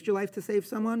to risk your life to save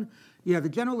someone? Yeah, the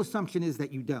general assumption is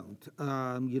that you don't.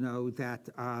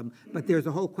 But there's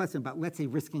a whole question about, let's say,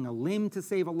 risking a limb to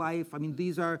save a life. I mean,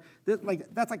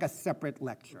 that's like a separate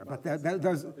lecture. But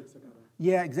those,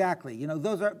 yeah, exactly.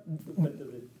 Those are. But does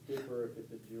it differ if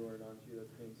it's a Jew or a non-Jew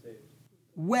that's being saved?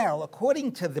 Well,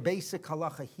 according to the basic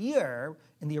halacha here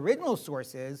in the original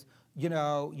sources, you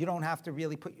don't have to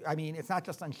really it's not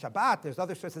just on Shabbat. There's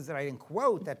other sources that I didn't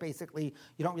quote that basically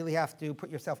you don't really have to put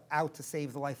yourself out to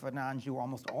save the life of a non-Jew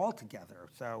almost altogether.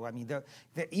 So,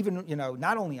 even,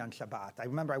 not only on Shabbat. I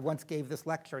remember I once gave this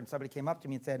lecture and somebody came up to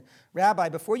me and said, "Rabbi,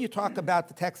 before you talk about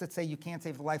the texts that say you can't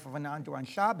save the life of a non-Jew on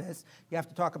Shabbos, you have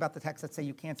to talk about the texts that say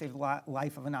you can't save the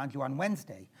life of a non-Jew on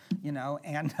Wednesday."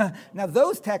 And now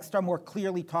those texts are more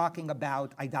clearly talking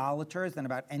about idolaters than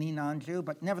about any non-Jew,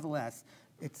 but nevertheless,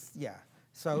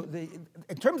 So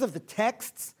in terms of the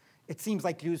texts, it seems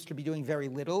like Jews should be doing very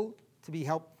little to be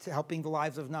helping the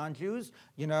lives of non-Jews,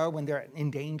 when they're in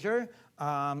danger.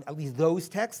 At least those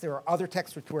texts. There are other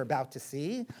texts which we're about to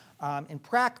see. In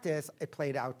practice, it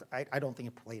played out. I don't think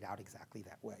it played out exactly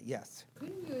that way. Yes?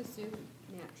 Couldn't you assume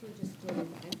naturally just sort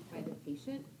of by the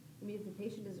patient? I mean, if the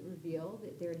patient doesn't reveal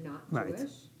that they're not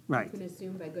Jewish, Right. you can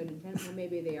assume by good intent, well,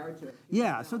 maybe they are Jewish.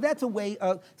 Yeah, so that's a way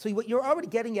of, so what you're already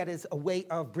getting at is a way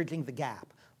of bridging the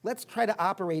gap. Let's try to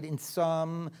operate in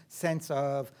some sense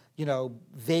of,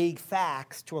 vague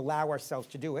facts to allow ourselves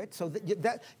to do it. So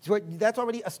that's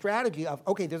already a strategy of,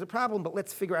 okay, there's a problem, but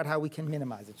let's figure out how we can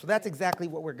minimize it. So that's exactly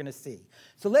what we're going to see.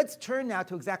 So let's turn now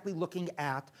to exactly looking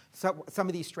at some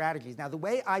of these strategies. Now, the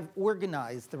way I've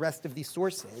organized the rest of these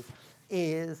sources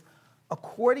is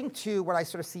according to what I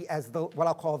sort of see as what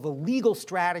I'll call the legal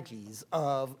strategies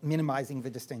of minimizing the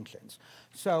distinctions.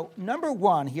 So number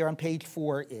one here on page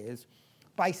 4 is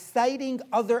by citing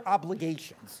other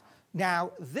obligations.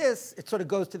 Now, it sort of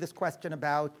goes to this question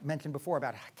mentioned before,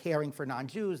 about caring for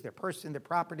non-Jews, their person, their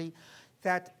property,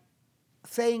 that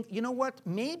saying, you know what,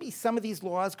 maybe some of these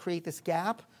laws create this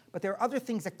gap, but there are other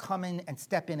things that come in and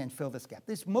step in and fill this gap.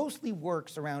 This mostly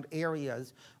works around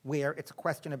areas where it's a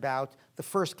question about the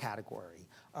first category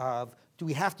of, do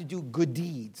we have to do good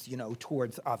deeds,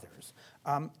 towards others?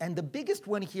 And the biggest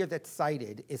one here that's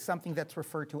cited is something that's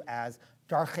referred to as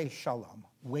darchei shalom,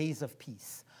 ways of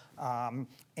peace.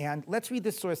 And let's read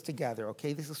this source together,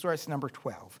 okay? This is source number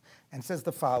 12, and says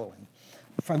the following.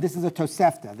 This is a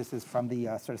Tosefta. This is from the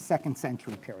sort of 2nd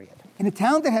century period. In a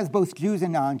town that has both Jews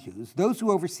and non-Jews, those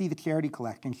who oversee the charity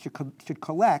collection should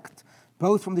collect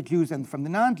both from the Jews and from the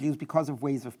non-Jews because of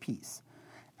ways of peace.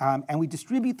 And we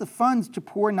distribute the funds to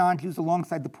poor non-Jews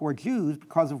alongside the poor Jews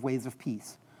because of ways of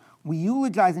peace. We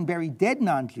eulogize and bury dead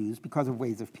non-Jews because of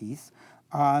ways of peace.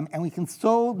 And we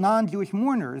console non-Jewish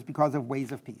mourners because of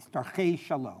ways of peace. Darchei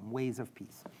shalom, ways of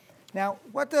peace. Now,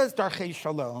 what does darchei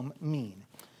shalom mean?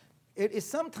 It is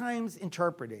sometimes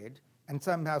interpreted, and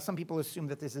somehow some people assume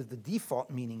that this is the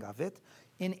default meaning of it,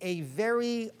 in a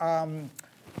very,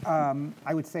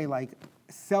 I would say, like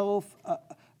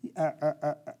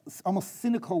almost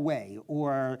cynical way,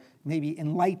 or maybe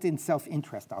enlightened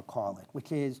self-interest, I'll call it,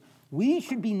 which is, we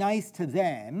should be nice to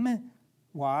them.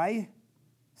 Why?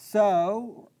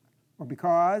 So, or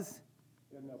because,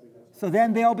 so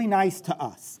then they'll be nice to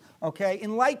us. Okay,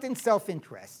 enlightened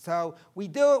self-interest. So we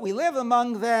do it, we live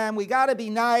among them, we got to be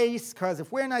nice, because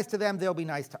if we're nice to them, they'll be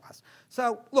nice to us.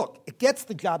 So look, it gets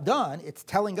the job done. It's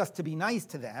telling us to be nice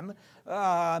to them.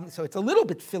 So it's a little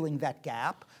bit filling that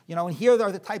gap. And here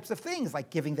are the types of things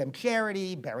like giving them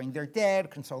charity, burying their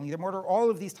dead, consoling their mourner, all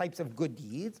of these types of good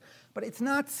deeds. But it's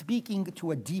not speaking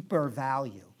to a deeper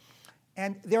value.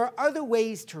 And there are other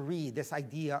ways to read this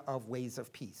idea of ways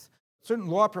of peace. A certain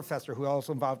law professor who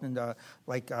also involved in in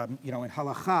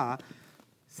halakha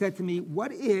said to me,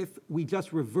 what if we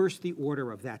just reverse the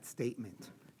order of that statement?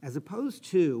 As opposed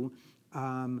to,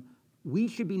 we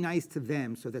should be nice to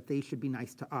them so that they should be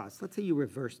nice to us. Let's say you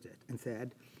reversed it and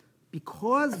said,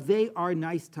 because they are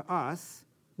nice to us,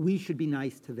 we should be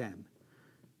nice to them.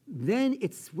 Then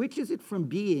it switches it from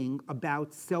being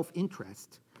about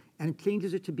self-interest and it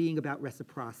changes it to being about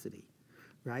reciprocity.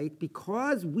 Right?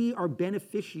 Because we are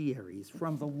beneficiaries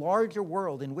from the larger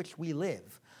world in which we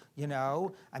live, we,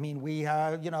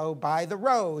 by the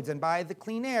roads and by the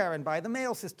clean air and by the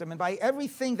mail system and by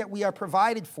everything that we are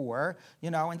provided for,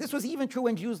 and this was even true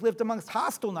when Jews lived amongst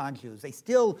hostile non-Jews. They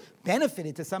still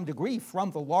benefited to some degree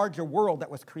from the larger world that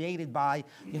was created by,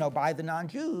 by the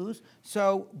non-Jews.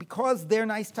 So because they're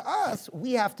nice to us,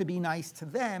 we have to be nice to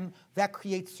them. That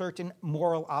creates certain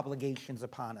moral obligations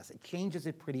upon us. It changes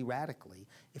it pretty radically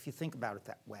if you think about it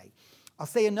that way. I'll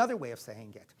say another way of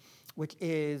saying it, which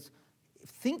is,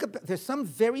 there's some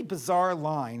very bizarre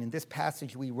line in this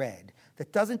passage we read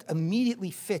that doesn't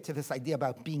immediately fit to this idea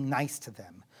about being nice to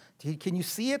them. Can you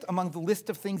see it among the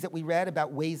list of things that we read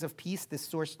about ways of peace, this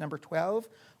source number 12?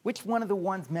 Which one of the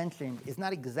ones mentioned is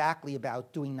not exactly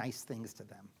about doing nice things to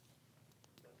them?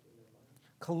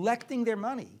 Collecting their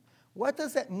money. What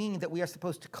does that mean that we are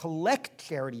supposed to collect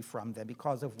charity from them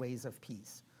because of ways of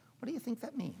peace? What do you think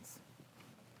that means?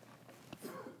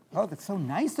 Oh, that's so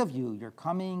nice of you. You're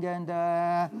coming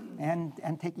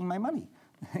and taking my money.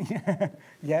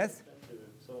 Yes?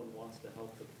 If someone wants to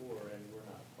help the poor and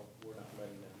we're not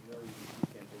letting them, no, you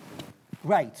can't take their money.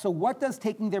 Right. So what does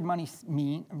taking their money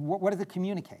mean? What does it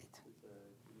communicate?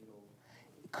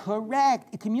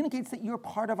 Correct. It communicates that you're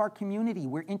part of our community.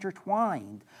 We're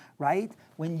intertwined, right?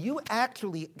 When you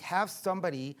actually have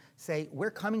somebody say,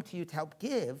 we're coming to you to help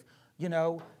give,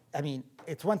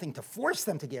 it's one thing to force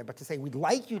them to give, but to say, we'd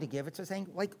like you to give, it's just saying,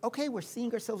 like, okay, we're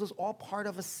seeing ourselves as all part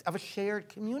of a shared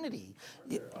community. Are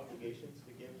there obligations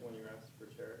to give when you're asked for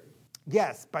charity?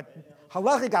 Yes, but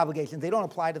halachic obligations, they don't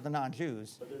apply to the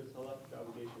non-Jews. But there's halachic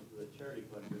obligations to the charity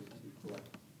collectors to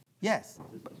collect. Yes.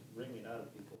 Just wringing out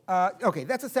of people. Okay,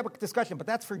 that's a separate discussion, but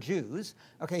that's for Jews.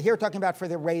 Okay, here we're talking about for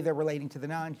the way they're relating to the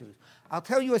non-Jews. I'll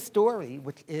tell you a story,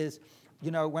 which is,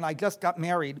 when I just got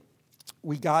married,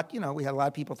 we had a lot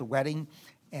of people at the wedding,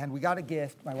 and we got a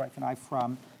gift, my wife and I,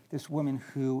 from this woman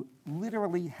who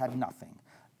literally had nothing.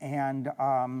 she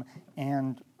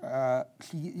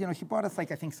bought us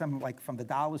like, I think some like from the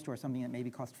dollar store, something that maybe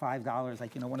cost $5,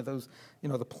 like, one of those,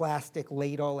 the plastic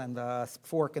ladle and the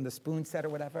fork and the spoon set or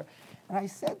whatever. And I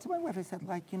said to my wife, I said,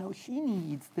 like, she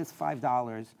needs this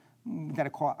 $5 that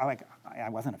it cost. Like, I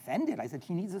wasn't offended. I said,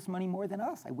 she needs this money more than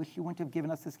us. I wish she wouldn't have given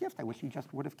us this gift. I wish she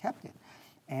just would have kept it.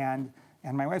 And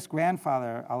my wife's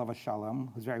grandfather, Alav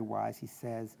Shalom, who's very wise, he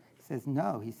says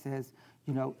no. He says,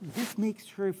 this makes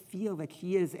her feel that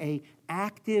she is a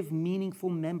active, meaningful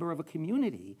member of a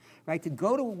community, right? To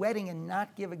go to a wedding and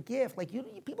not give a gift, like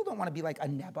people don't want to be like a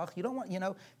nebuch. You don't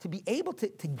want, to be able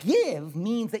to give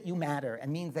means that you matter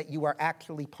and means that you are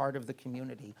actually part of the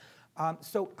community.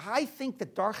 So I think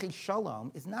that Darchei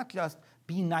Shalom is not just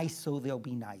be nice so they'll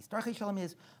be nice. Darchei Shalom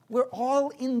is we're all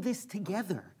in this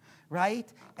together.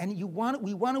 Right? And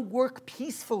we want to work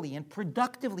peacefully and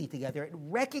productively together. It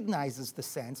recognizes the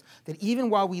sense that even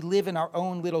while we live in our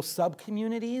own little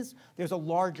sub-communities, there's a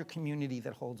larger community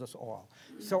that holds us all.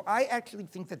 So I actually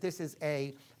think that this is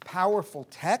a powerful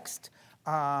text.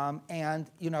 And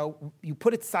you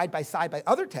put it side by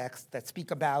other texts that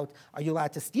speak about, are you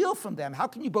allowed to steal from them? How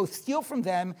can you both steal from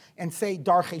them and say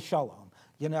Darchei Shalom?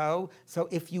 So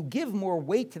if you give more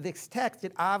weight to this text,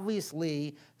 it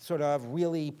obviously sort of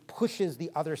really pushes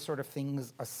the other sort of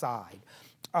things aside.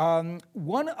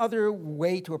 One other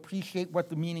way to appreciate what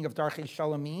the meaning of Darchei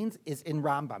Shalom means is in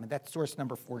Rambam, and that's source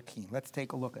number 14. Let's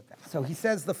take a look at that. So he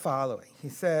says the following. He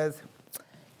says,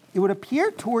 it would appear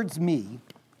towards me,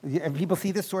 and people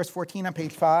see this source 14 on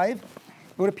page 5,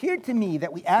 it would appear to me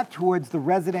that we act towards the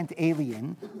resident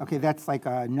alien, okay, that's like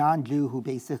a non-Jew who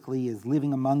basically is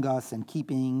living among us and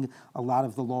keeping a lot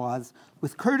of the laws,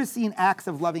 with courtesy and acts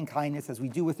of loving kindness as we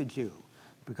do with a Jew,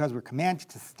 because we're commanded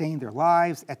to sustain their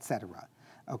lives, etc.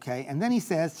 Okay, and then he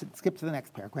says, skip to the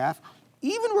next paragraph,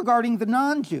 even regarding the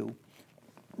non-Jew,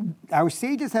 our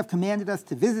sages have commanded us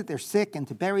to visit their sick and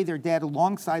to bury their dead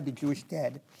alongside the Jewish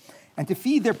dead, and to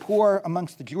feed their poor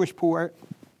amongst the Jewish poor,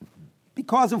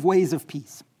 because of ways of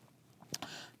peace.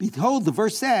 Behold, the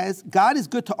verse says, God is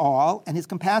good to all, and his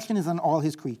compassion is on all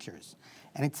his creatures.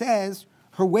 And it says,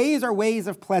 her ways are ways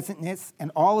of pleasantness, and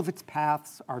all of its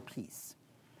paths are peace.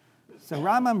 So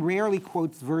Rambam rarely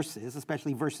quotes verses,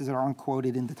 especially verses that are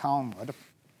unquoted in the Talmud.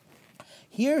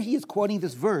 Here he is quoting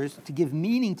this verse to give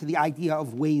meaning to the idea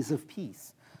of ways of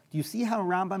peace. Do you see how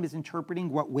Rambam is interpreting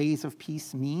what ways of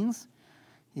peace means?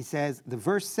 He says, the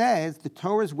verse says, the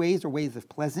Torah's ways are ways of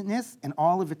pleasantness, and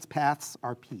all of its paths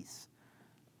are peace.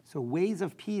 So ways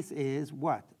of peace is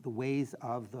what? The ways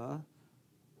of the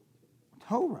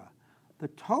Torah. The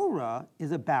Torah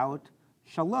is about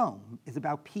shalom, is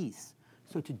about peace.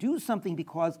 So to do something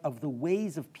because of the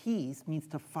ways of peace means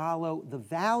to follow the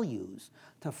values,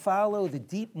 to follow the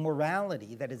deep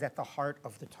morality that is at the heart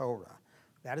of the Torah.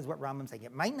 That is what Rambam's saying.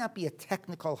 It might not be a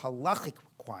technical halachic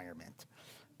requirement,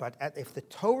 but if the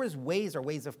Torah's ways are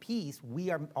ways of peace,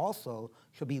 we are also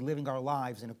should be living our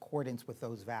lives in accordance with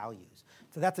those values.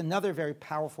 So that's another very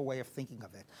powerful way of thinking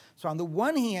of it. So on the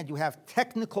one hand, you have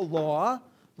technical law.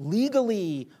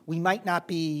 Legally, we might not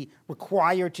be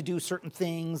required to do certain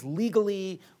things.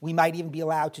 Legally, we might even be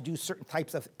allowed to do certain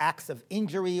types of acts of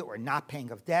injury or not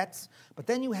paying of debts. But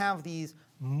then you have these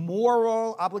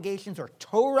moral obligations or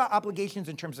Torah obligations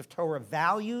in terms of Torah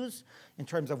values, in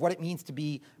terms of what it means to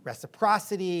be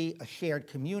reciprocity, a shared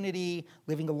community,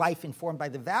 living a life informed by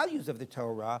the values of the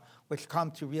Torah, which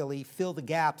come to really fill the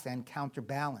gaps and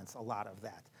counterbalance a lot of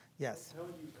that. Yes? How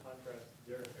would you contrast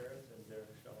Derech Eretz and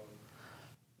Derech Shalom?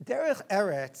 Derech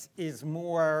Eretz is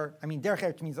more, Derech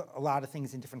Eretz means a lot of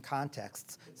things in different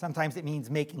contexts. Sometimes it means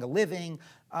making a living,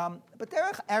 but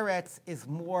Derech Eretz is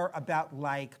more about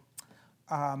like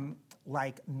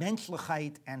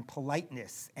menschlichkeit and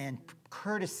politeness and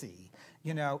courtesy,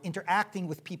 interacting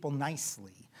with people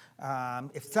nicely.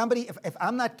 If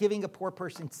I'm not giving a poor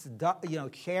person,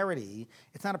 charity,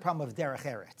 it's not a problem of Derech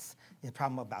Eretz. It's a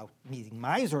problem about being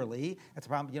miserly. It's a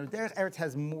problem, Derech Eretz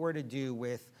has more to do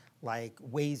with like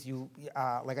ways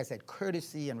like I said,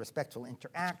 courtesy and respectful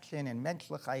interaction and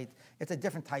menschlichkeit. It's a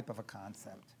different type of a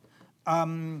concept.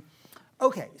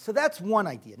 Okay, so that's one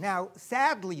idea. Now,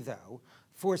 sadly, though,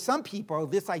 for some people,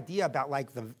 this idea about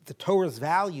like the Torah's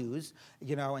values,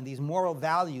 and these moral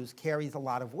values carries a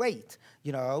lot of weight.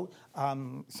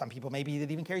 Some people maybe it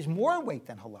even carries more weight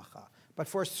than halacha. But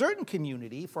for a certain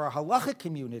community, for a halachic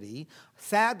community,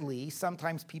 sadly,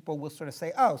 sometimes people will sort of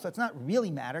say, oh, so it's not really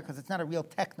matter because it's not a real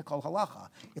technical halacha.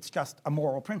 It's just a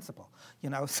moral principle.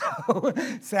 So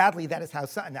sadly, that is how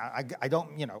now I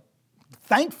don't,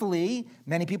 thankfully,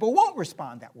 many people won't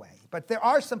respond that way. But there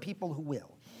are some people who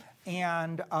will.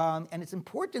 And it's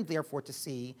important, therefore, to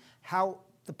see how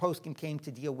the poskim came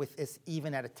to deal with this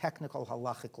even at a technical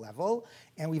halachic level,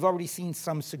 and we've already seen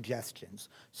some suggestions.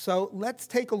 So let's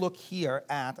take a look here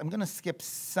at, I'm going to skip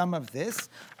some of this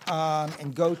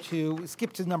and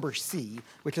skip to number C,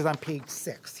 which is on page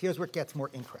 6. Here's where it gets more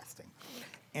interesting.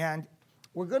 And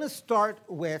we're going to start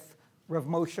with Rav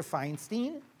Moshe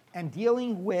Feinstein and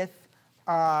dealing with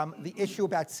the issue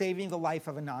about saving the life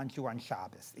of a non-Jew on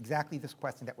Shabbos, exactly this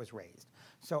question that was raised.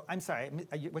 So I'm sorry,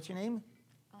 what's your name?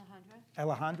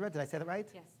 Alejandra, did I say that right?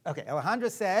 Yes. Okay, Alejandra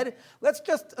said, let's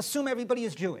just assume everybody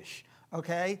is Jewish,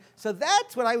 okay? So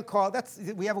that's what I would call,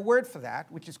 we have a word for that,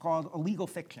 which is called a legal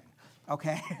fiction,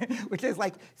 okay? Which is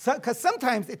like, because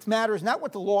sometimes it matters not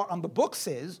what the law on the books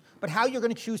is, but how you're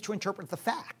going to choose to interpret the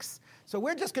facts. So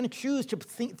we're just going to choose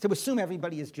to assume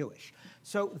everybody is Jewish.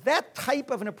 So that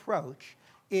type of an approach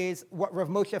is what Rav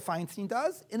Moshe Feinstein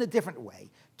does in a different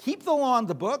way. Keep the law on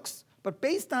the books, but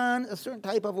based on a certain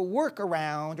type of a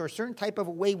workaround or a certain type of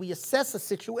a way we assess a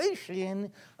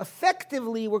situation,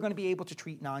 effectively we're going to be able to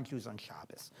treat non-Jews on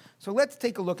Shabbos. So let's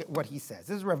take a look at what he says.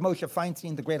 This is Rav Moshe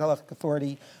Feinstein, the great halachic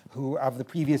authority of the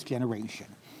previous generation.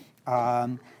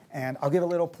 And I'll give a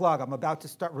little plug. I'm about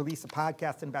to release a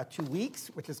podcast in about 2 weeks,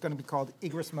 which is going to be called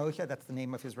Igros Moshe. That's the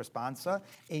name of his responsa,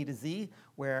 A to Z,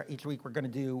 where each week we're going to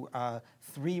do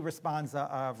 3 responsa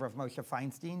of Rav Moshe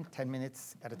Feinstein, 10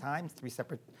 minutes at a time, 3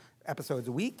 separate episodes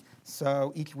a week.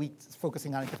 So each week is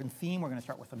focusing on a different theme. We're going to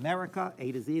start with America,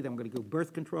 A to Z. Then we're going to go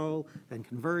birth control, then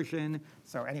conversion.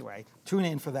 So anyway, tune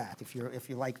in for that if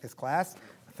you like this class.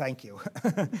 Thank you.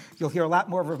 You'll hear a lot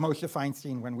more of Rav Moshe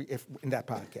Feinstein in that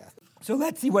podcast. So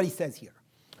let's see what he says here.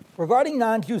 Regarding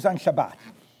non-Jews on Shabbat,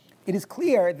 it is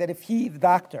clear that if he, the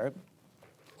doctor,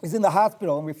 is in the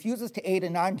hospital and refuses to aid a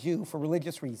non-Jew for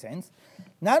religious reasons,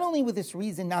 not only would this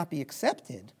reason not be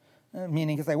accepted,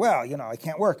 meaning to say, well, I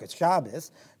can't work, it's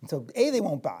Shabbos, and so A, they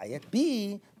won't buy it,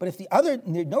 B, but if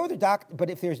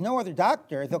there's no other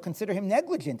doctor, they'll consider him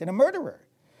negligent and a murderer.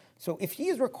 So if he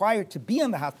is required to be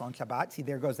on the hospital on Shabbat, see,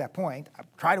 there goes that point.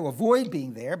 Try to avoid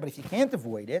being there, but if you can't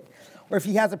avoid it, or if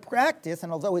he has a practice,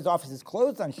 and although his office is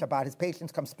closed on Shabbat, his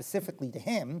patients come specifically to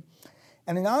him,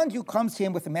 and a non-Jew comes to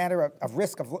him with a matter of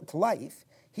risk to life,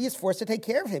 he is forced to take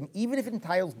care of him, even if it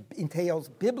entails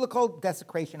biblical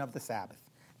desecration of the Sabbath.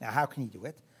 Now, how can he do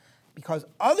it? Because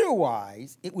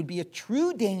otherwise, it would be a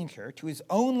true danger to his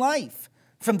own life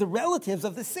from the relatives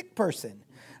of the sick person.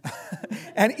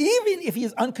 And even if he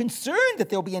is unconcerned that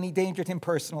there will be any danger to him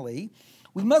personally,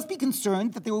 we must be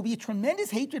concerned that there will be a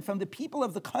tremendous hatred from the people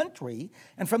of the country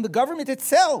and from the government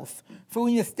itself, for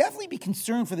we must definitely be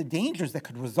concerned for the dangers that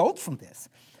could result from this.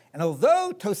 And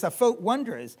although Tosafot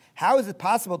wonders how is it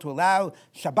possible to allow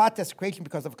Shabbat desecration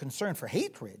because of a concern for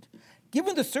hatred,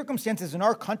 given the circumstances in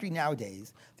our country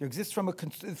nowadays, there exists from a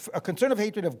concern of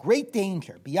hatred of great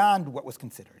danger beyond what was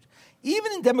considered.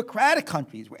 Even in democratic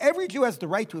countries, where every Jew has the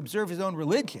right to observe his own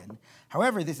religion,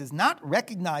 however, this is not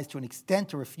recognized to an extent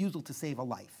to refusal to save a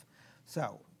life.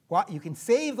 So, you can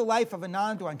save the life of a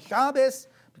non-Jew on Shabbos,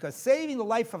 because saving the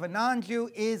life of a non-Jew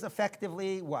is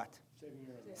effectively what?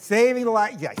 Saving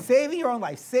your own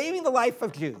life, saving the life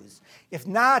of Jews. If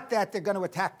not that they're going to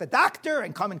attack the doctor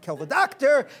and come and kill the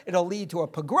doctor, it'll lead to a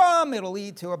pogrom, it'll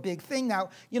lead to a big thing. Now,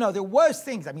 there was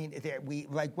things,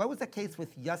 what was the case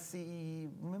with Yossi?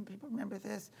 People remember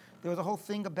this? There was a whole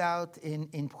thing about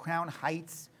in Crown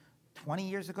Heights 20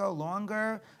 years ago,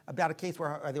 longer, about a case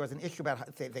where there was an issue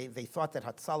about they thought that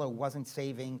Hatzalah wasn't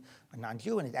saving a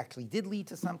non-Jew, and it actually did lead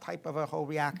to some type of a whole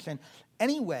reaction.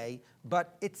 Anyway,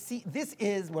 but this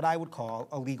is what I would call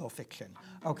a legal fiction,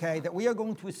 okay? That we are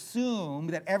going to assume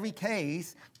that every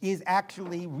case is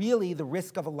actually really the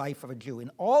risk of a life of a Jew. In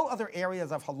all other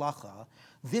areas of halacha,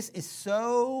 this is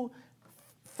so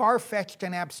far-fetched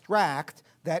and abstract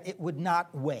that it would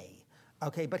not weigh.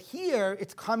 Okay, but here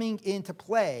it's coming into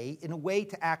play in a way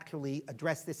to actually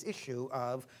address this issue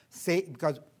of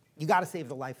because you got to save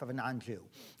the life of a non-Jew.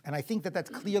 And I think that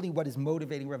that's clearly what is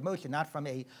motivating Rav Moshe, not from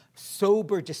a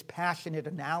sober, dispassionate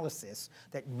analysis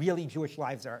that really Jewish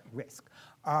lives are at risk.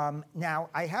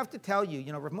 Now, I have to tell you,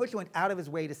 Rav Moshe went out of his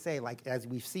way to say, as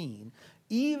we've seen,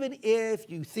 even if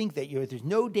you think that there's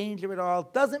no danger at all,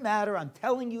 doesn't matter, I'm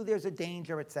telling you there's a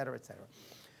danger, et cetera, et cetera.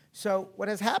 So what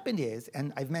has happened is,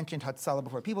 and I've mentioned Hatzalah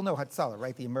before, people know Hatzalah,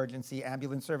 right? The emergency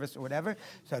ambulance service or whatever.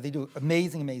 So they do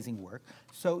amazing, amazing work.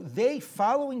 So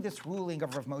following this ruling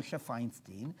of Rav Moshe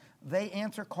Feinstein, they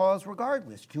answer calls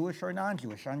regardless, Jewish or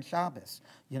non-Jewish, on Shabbos,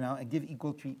 and give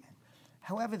equal treatment.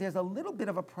 However, there's a little bit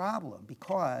of a problem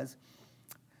because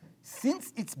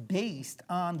since it's based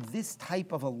on this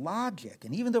type of a logic,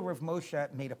 and even though Rav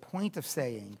Moshe made a point of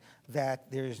saying that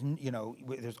there's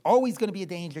always going to be a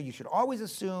danger, you should always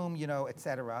assume, et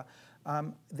cetera,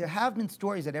 There have been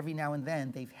stories that every now and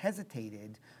then they've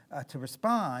hesitated to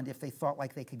respond if they thought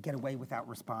like they could get away without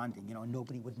responding, and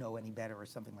nobody would know any better or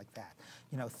something like that.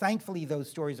 Thankfully, those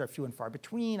stories are few and far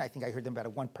between. I think I heard them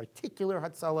about one particular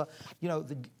Hatzalah.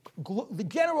 The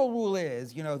general rule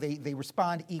is, they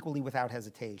respond equally without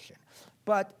hesitation.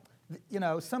 But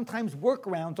sometimes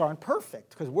workarounds aren't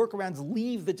perfect because workarounds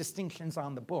leave the distinctions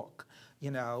on the book.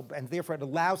 And therefore it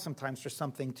allows sometimes for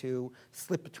something to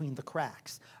slip between the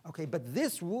cracks. Okay, but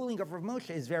this ruling of Rav Moshe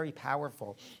is very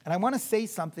powerful. And I want to say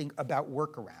something about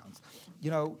workarounds.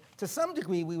 To some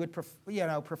degree, we would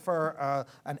prefer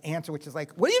an answer which is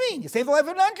like, what do you mean? You save the life of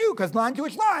a non-Jew because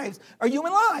non-Jewish lives are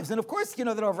human lives. And of course,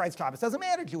 that overrides Shabbos. It doesn't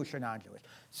matter Jewish or non-Jewish.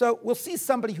 So we'll see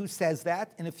somebody who says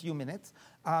that in a few minutes.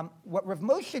 What Rav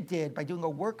Moshe did by doing a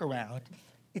workaround,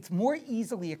 it's more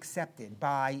easily accepted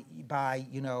by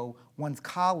one's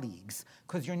colleagues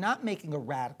because you're not making a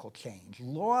radical change.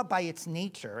 Law by its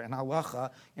nature, and halacha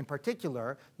in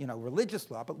particular,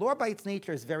 religious law, but law by its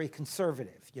nature is very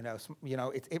conservative.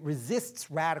 It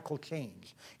resists radical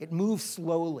change. It moves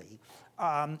slowly.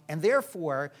 And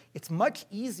therefore, it's much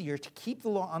easier to keep the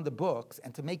law on the books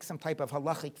and to make some type of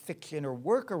halachic fiction or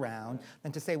workaround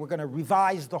than to say we're going to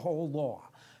revise the whole law.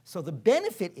 So the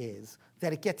benefit is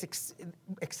that it gets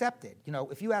accepted.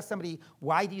 If you ask somebody,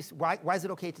 why is it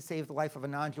okay to save the life of a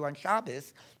non-Jew on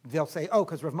Shabbos, they'll say, oh,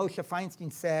 because Rav Moshe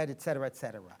Feinstein said, et cetera,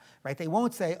 right? They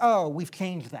won't say, oh, we've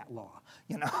changed that law,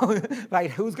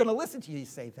 right? Who's going to listen to you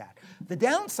say that? The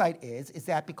downside is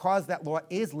that because that law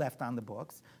is left on the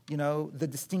books, the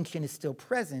distinction is still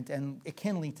present, and it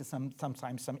can lead to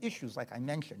sometimes some issues, like I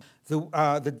mentioned.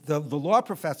 The law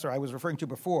professor I was referring to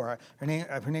before, her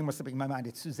name was slipping my mind.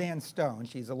 It's Suzanne Stone.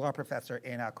 She's a law professor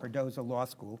in Cardozo Law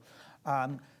School.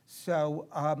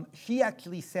 She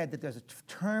actually said that there's a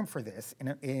term for this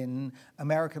in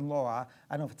American law.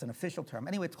 I don't know if it's an official term.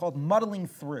 Anyway, it's called muddling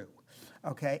through.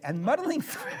 Okay, and muddling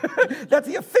through, that's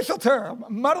the official term,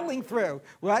 muddling through.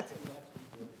 What?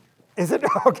 Is it?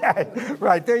 Okay,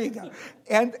 right, there you go.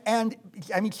 And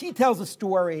I mean, she tells a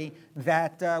story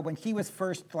that when she was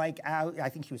first out, I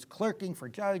think she was clerking for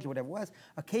judge or whatever it was,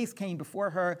 a case came before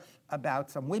her about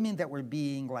some women that were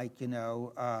being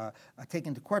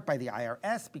taken to court by the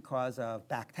IRS because of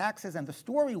back taxes. And the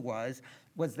story was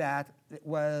that it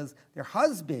was their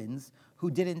husbands who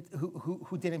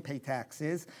didn't pay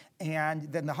taxes, and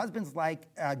then the husbands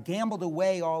gambled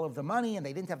away all of the money, and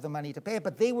they didn't have the money to pay it,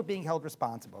 but they were being held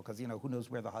responsible because who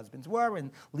knows where the husbands were, and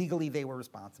legally they were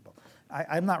responsible.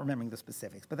 I'm not remembering the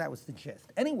specifics, but that was the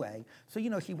gist. Anyway, so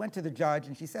she went to the judge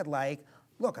and she said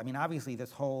look, I mean, obviously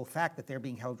this whole fact that they're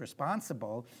being held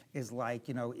responsible is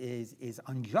is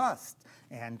unjust,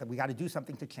 and we got to do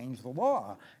something to change the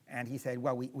law. And he said,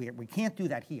 well, we can't do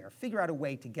that here. Figure out a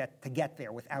way to get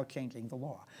there without changing the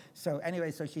law. So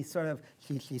anyway, so she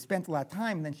spent a lot of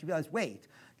time, and then she realized, wait,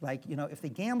 if they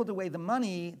gambled away the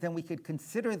money, then we could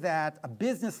consider that a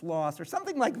business loss or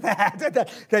something like that,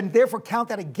 then therefore count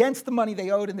that against the money they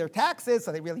owed in their taxes,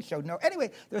 so they really showed no. Anyway,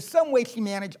 there's some way she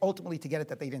managed ultimately to get it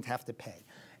that they didn't have to pay.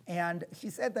 And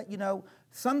she said that,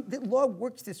 the law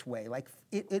works this way.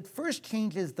 It first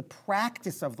changes the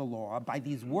practice of the law by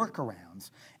these workarounds.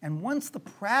 And once the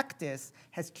practice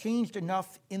has changed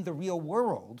enough in the real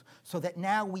world so that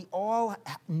now we all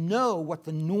know what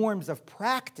the norms of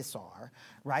practice are,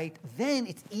 right, then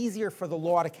it's easier for the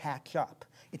law to catch up.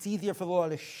 It's easier for the law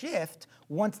to shift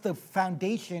once the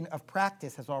foundation of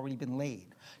practice has already been laid.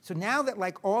 So now that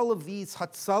all of these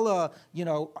Hatzalah,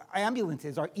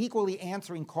 ambulances are equally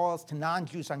answering calls to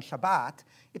non-Jews on Shabbat,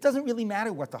 it doesn't really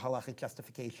matter what the halachic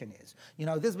justification is.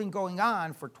 This has been going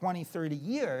on for 20, 30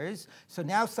 years, so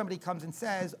now somebody comes and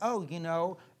says, oh,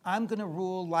 I'm going to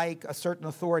rule like a certain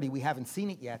authority, we haven't seen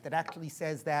it yet, that actually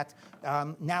says that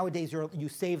nowadays you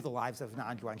save the lives of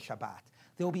non-Jew on Shabbat.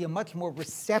 There will be a much more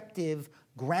receptive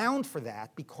ground for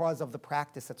that because of the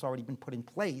practice that's already been put in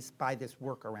place by this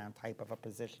workaround type of a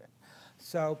position.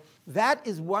 So that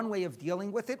is one way of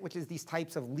dealing with it, which is these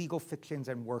types of legal fictions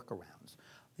and workarounds.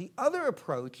 The other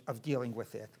approach of dealing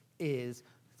with it is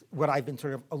what I've been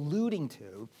sort of alluding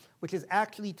to, which is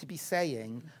actually to be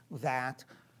saying that,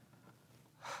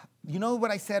 what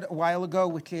I said a while ago,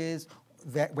 which is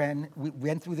that when we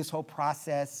went through this whole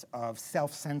process of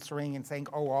self-censoring and saying,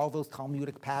 oh, all those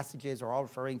Talmudic passages are all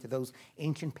referring to those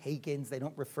ancient pagans, they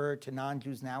don't refer to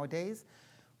non-Jews nowadays.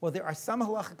 Well, there are some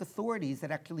halachic authorities that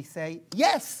actually say,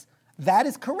 yes, that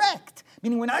is correct.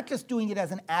 Meaning we're not just doing it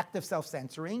as an act of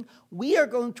self-censoring. We are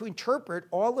going to interpret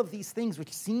all of these things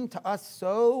which seem to us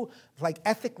so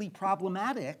ethically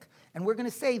problematic, and we're going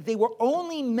to say they were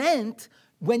only meant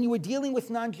when you were dealing with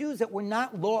non-Jews that were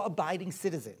not law-abiding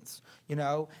citizens,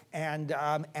 and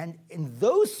in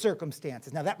those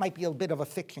circumstances, now that might be a bit of a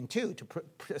fiction too, to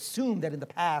assume that in the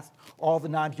past all the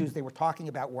non-Jews they were talking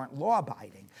about weren't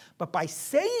law-abiding. But by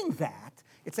saying that,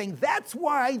 it's saying that's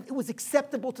why it was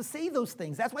acceptable to say those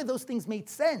things. That's why those things made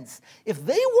sense. If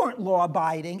they weren't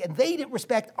law-abiding and they didn't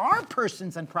respect our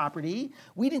persons and property,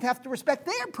 we didn't have to respect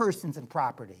their persons and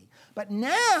property. But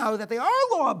now that they are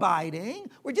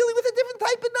law-abiding, we're dealing with a different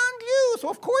type of non-Jew. So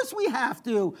of course we have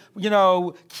to,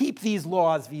 keep these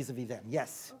laws vis-a-vis them.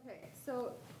 Yes? Okay,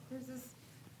 so there's this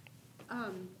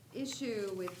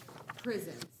issue with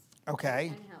prisons. Okay.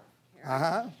 And healthcare.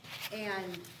 Uh-huh.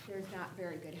 And there's not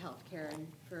very good health care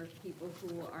for people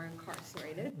who are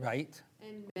incarcerated. Right.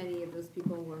 And many of those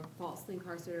people were falsely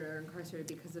incarcerated or incarcerated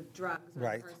because of drugs or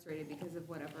Right. incarcerated because of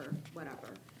whatever.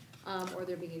 Or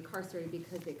they're being incarcerated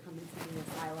because they come and seek an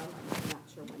asylum. I'm not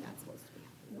sure when that's supposed to be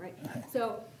happening, right?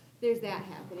 So there's that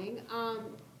happening.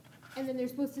 And then they're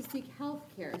supposed to seek health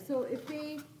care. So if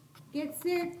they get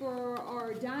sick or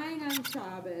are dying on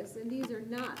Shabbos, and these are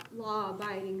not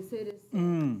law-abiding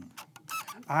citizens.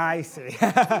 I see.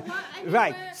 I mean,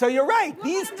 Right. So you're right. What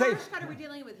These kind of types. cut are we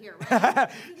dealing with here, right?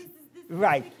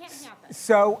 Right. It can't happen.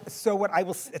 So what I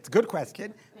will. It's a good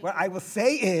question. What I will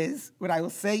say is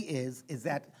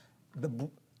that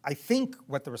I think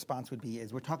what the response would be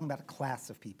is we're talking about a class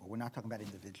of people. We're not talking about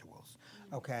individuals.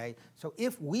 Okay. So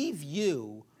if we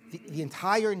view the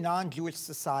entire non-Jewish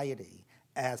society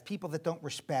as people that don't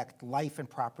respect life and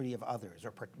property of others,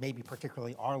 or maybe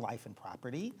particularly our life and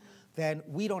property, then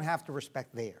we don't have to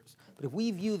respect theirs. But if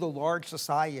we view the large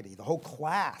society, the whole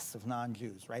class of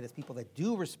non-Jews, right, as people that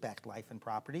do respect life and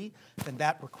property, then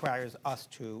that requires us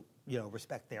to,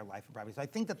 respect their life and property. So I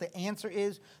think that the answer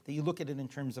is that you look at it in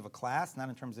terms of a class, not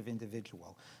in terms of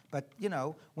individual. But,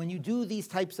 when you do these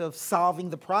types of solving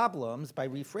the problems by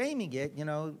reframing it,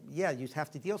 you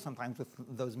have to deal sometimes with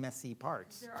those messy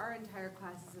parts. There are entire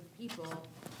classes of people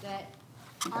that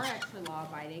are actually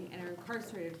law-abiding and are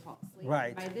incarcerated falsely.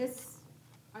 Right. By this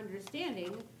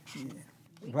understanding,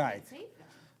 we Right. can't save them.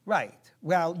 Right.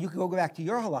 Well, you could go back to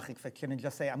your halachic fiction and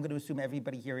just say, I'm going to assume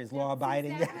everybody here is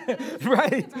law-abiding. exactly what I was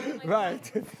Right, thinking about,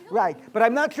 right, right. But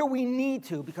I'm not sure we need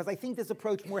to, because I think this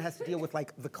approach more has to deal with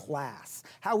the class,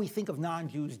 how we think of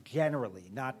non-Jews generally,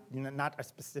 not a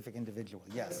specific individual.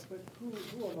 Yes. But who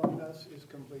among us is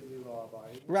completely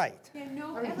law-abiding? Right. Yeah,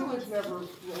 no, I mean, who everyone's, has never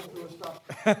rolled through a stop?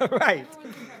 Right.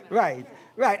 everyone's criminal. Right,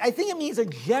 right. I think it means a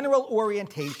general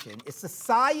orientation. Is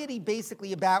society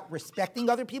basically about respecting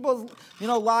other people's,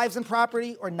 lives and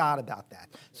property, or not about that?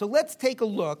 So let's take a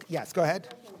look. Yes, go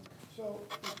ahead. So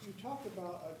you talked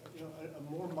about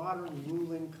a more modern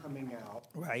ruling coming out.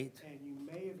 Right. And you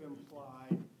may have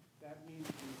implied that means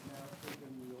we've now taken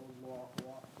the old law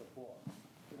off the books.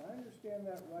 Did I understand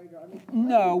that right? I mean,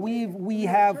 No, we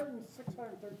have. Certain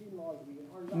 613 laws we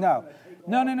are not No, going to take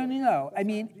no, off no, no, the no, no. books. I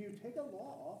mean, Do you take a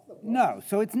law off the books? no.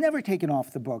 So it's never taken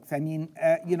off the books. I mean,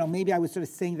 maybe I was sort of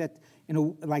saying that,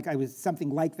 like I was something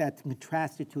like that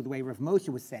contrasted to the way Rav Moshe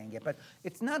was saying it. But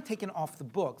it's not taken off the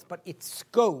books, but its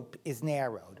scope is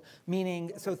narrowed.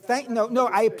 Meaning, so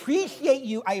I appreciate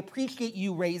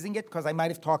you raising it, because I might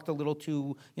have talked a little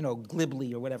too,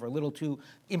 glibly or whatever, a little too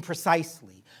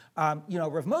imprecisely.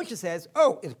 Rav Moshe says,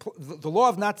 the law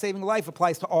of not saving life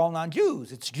applies to all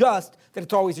non-Jews. It's just that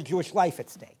it's always a Jewish life at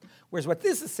stake. Whereas what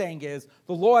this is saying is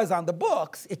the law is on the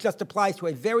books, it just applies to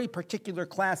a very particular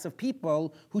class of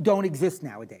people who don't exist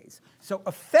nowadays. So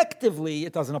effectively,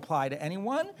 it doesn't apply to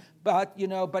anyone, but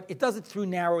it does it through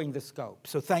narrowing the scope.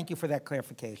 So thank you for that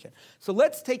clarification. So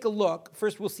let's take a look.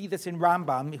 First, we'll see this in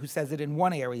Rambam, who says it in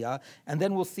one area, and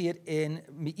then we'll see it in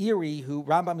Meiri, who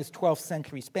Rambam is 12th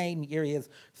century Spain, Meiri is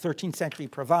 13th century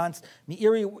Provence.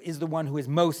 Meiri is the one who is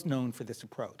most known for this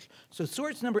approach. So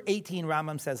source number 18,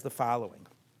 Rambam says the following.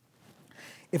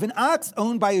 If an ox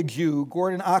owned by a Jew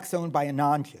gored an ox owned by a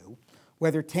non-Jew,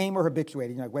 whether tame or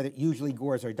habituated, whether it usually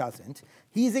gores or doesn't,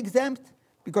 he's exempt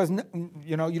because,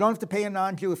 you don't have to pay a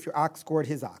non-Jew if your ox gored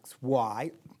his ox.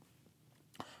 Why?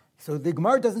 So the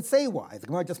Gemara doesn't say why. The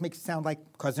Gemara just makes it sound like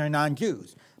because they're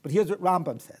non-Jews. But here's what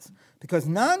Rambam says. Because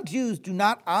non-Jews do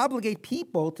not obligate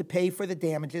people to pay for the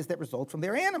damages that result from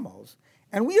their animals,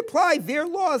 and we apply their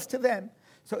laws to them.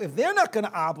 So if they're not going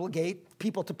to obligate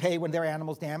people to pay when their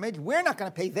animals damage, we're not going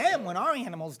to pay them when our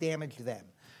animals damage them.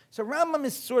 So Rambam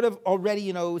is sort of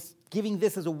already, giving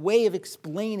this as a way of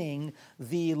explaining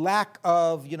the lack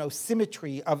of,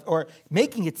 symmetry or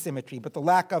making it symmetry, but the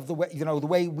lack of the way, the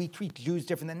way we treat Jews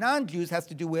different than non-Jews has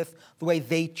to do with the way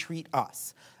they treat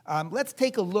us. Let's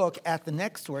take a look at the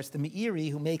next source, the Meiri,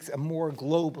 who makes a more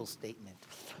global statement.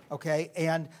 okay?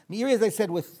 And Meiri, as I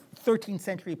said, was 13th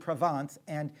century Provence,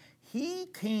 and he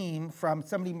came from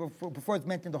somebody before it's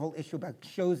mentioned the whole issue about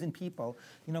chosen people.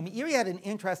 You know, Meiri had an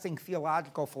interesting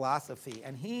theological philosophy,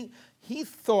 and he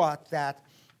thought that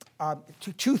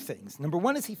two things. Number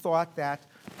one is he thought that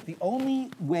the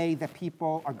only way that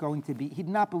people are going to be, he did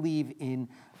not believe in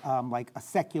like a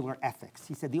secular ethics.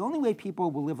 He said the only way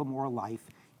people will live a moral life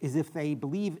is if they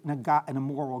believe in a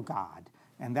moral God,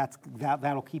 and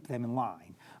that'll keep them in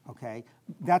line, okay?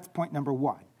 That's point number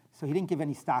one. So he didn't give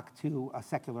any stock to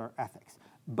secular ethics.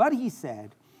 But he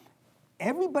said,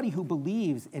 everybody who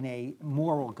believes in a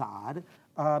moral God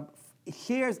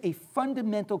shares a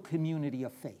fundamental community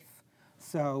of faith.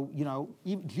 So, you know,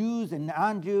 Jews and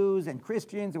non-Jews and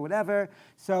Christians or whatever.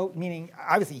 So, meaning,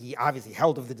 he obviously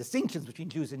held of the distinctions between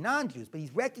Jews and non-Jews, but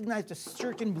he's recognized a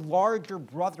certain larger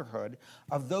brotherhood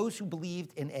of those who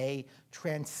believed in a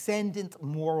transcendent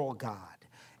moral God.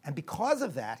 And because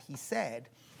of that, he said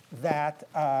that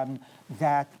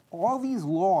that all these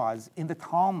laws in the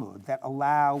Talmud that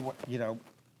allow, you know,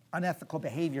 unethical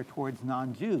behavior towards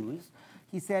non-Jews,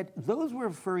 he said those were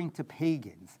referring to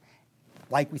pagans.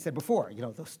 Like we said before, you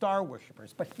know, those star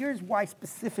worshipers. But here's why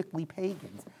specifically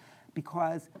pagans.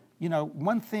 Because, you know,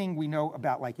 one thing we know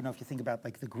about, like, you know, if you think about,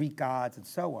 like, the Greek gods and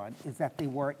so on, is that they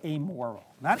were amoral.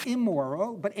 Not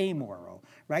immoral, but amoral,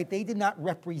 right? They did not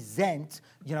represent,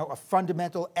 you know, a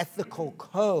fundamental ethical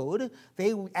code.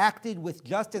 They acted with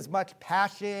just as much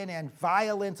passion and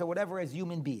violence or whatever as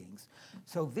human beings.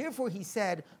 So therefore, he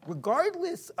said,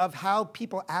 regardless of how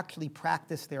people actually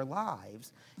practice their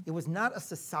lives, it was not a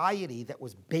society that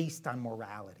was based on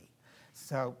morality.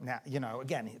 So now, you know,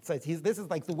 again, this is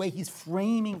like the way he's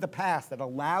framing the past that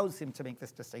allows him to make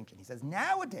this distinction. He says,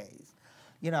 nowadays,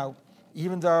 you know,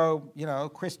 even though, you know,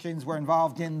 Christians were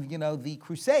involved in, you know, the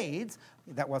Crusades,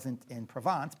 that wasn't in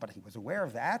Provence, but he was aware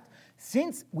of that.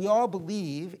 Since we all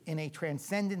believe in a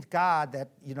transcendent God,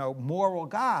 that, you know, moral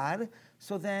God,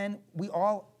 so then we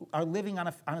all are living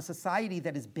on a society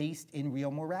that is based in real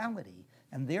morality.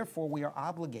 And therefore, we are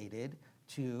obligated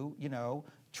to, you know,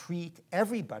 treat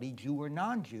everybody, Jew or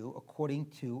non-Jew, according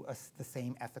to the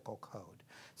same ethical code.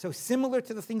 So similar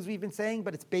to the things we've been saying,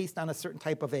 but it's based on a certain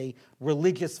type of a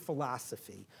religious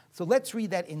philosophy. So let's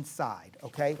read that inside,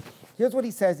 okay? Here's what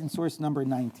he says in source number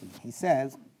 19. He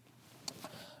says,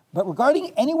 but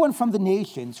regarding anyone from the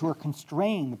nations who are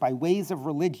constrained by ways of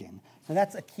religion, so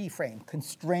that's a key frame.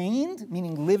 Constrained,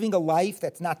 meaning living a life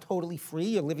that's not totally free,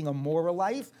 you're living a moral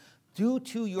life, due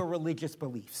to your religious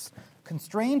beliefs.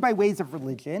 Constrained by ways of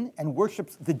religion and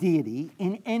worships the deity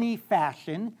in any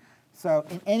fashion. So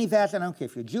in any fashion, I don't care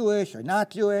if you're Jewish or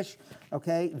not Jewish,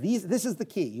 okay? This is the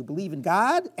key. You believe in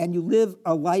God and you live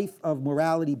a life of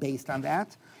morality based on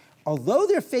that. Although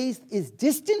their faith is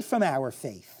distant from our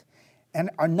faith, and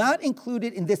are not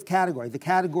included in this category, the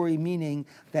category meaning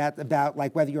that about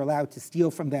like whether you're allowed to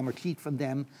steal from them or cheat from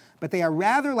them, but they are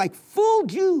rather like full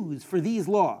Jews for these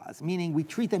laws, meaning we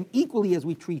treat them equally as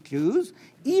we treat Jews,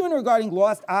 even regarding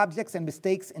lost objects and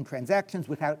mistakes in transactions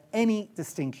without any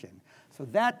distinction. So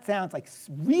that sounds like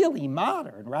really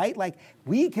modern, right? Like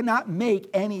we cannot make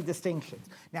any distinctions.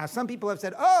 Now, some people have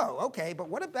said, oh, okay, but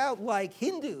what about like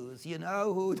Hindus, you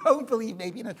know, who don't believe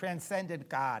maybe in a transcendent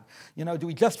God? You know, do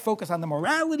we just focus on the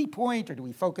morality point, or do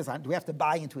we have to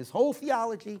buy into his whole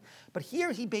theology? But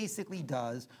here he basically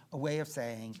does a way of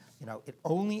saying, you know, it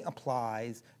only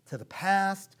applies to the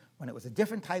past, when it was a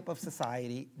different type of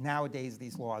society. Nowadays,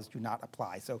 these laws do not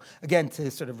apply. So again, to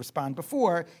sort of respond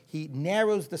before, he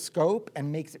narrows the scope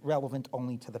and makes it relevant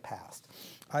only to the past.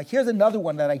 Here's another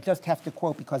one that I just have to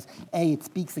quote because, A, it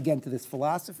speaks again to this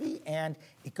philosophy, and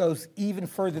it goes even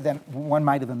further than one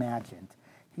might have imagined.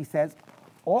 He says,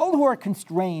 all who are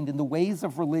constrained in the ways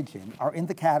of religion are in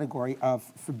the category of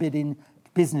forbidden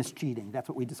business cheating. That's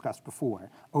what we discussed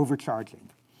before, overcharging.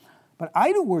 But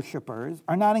idol worshippers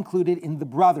are not included in the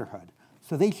brotherhood,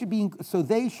 so they should be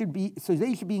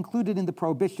included in the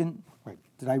prohibition. Wait,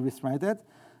 did I miswrite that?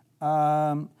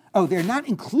 They're not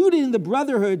included in the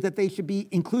brotherhood that they should be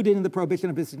included in the prohibition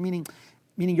of business, meaning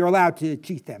you're allowed to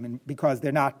cheat them, and because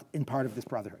they're not in part of this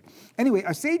brotherhood. Anyway,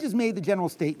 our sages made the general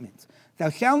statements: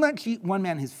 "Thou shalt not cheat one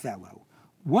man his fellow.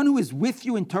 One who is with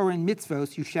you in Torah and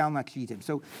mitzvos, you shall not cheat him."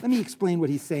 So let me explain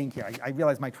what he's saying here. I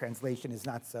realize my translation is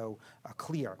not so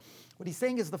clear. What he's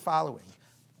saying is the following.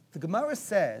 The Gemara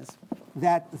says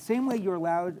that the same way you're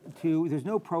allowed to, there's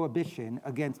no prohibition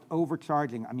against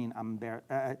overcharging. I mean, I'm embarrassed.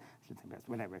 I shouldn't say embarrassed,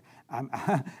 whatever.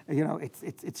 You know,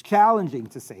 it's challenging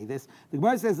to say this. The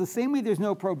Gemara says the same way there's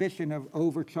no prohibition of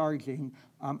overcharging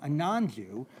a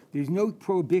non-Jew, there's no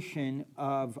prohibition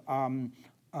of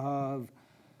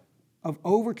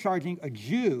overcharging a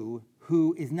Jew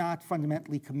who is not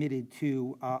fundamentally committed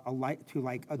to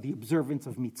the observance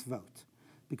of mitzvot.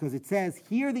 Because it says,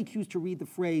 here they choose to read the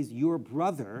phrase, your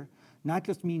brother, not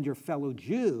just means your fellow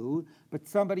Jew, but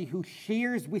somebody who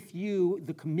shares with you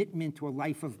the commitment to a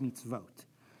life of mitzvot.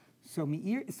 So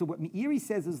what Meiri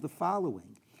says is the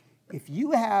following. If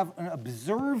you have an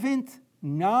observant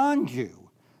non-Jew,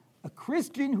 a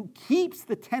Christian who keeps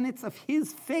the tenets of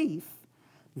his faith,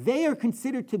 they are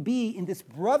considered to be in this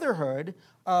brotherhood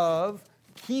of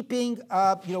keeping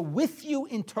with you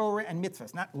in Torah and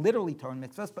mitzvahs. Not literally Torah and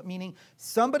mitzvahs, but meaning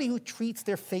somebody who treats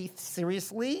their faith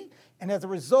seriously and as a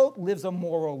result lives a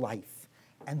moral life.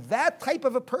 And that type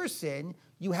of a person,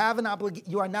 you have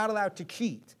you are not allowed to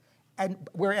cheat. And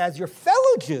whereas your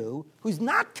fellow Jew, who's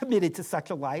not committed to such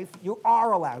a life, you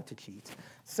are allowed to cheat.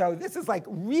 So this is like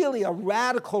really a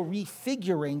radical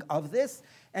refiguring of this.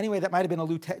 Anyway, that might have been a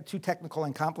little too technical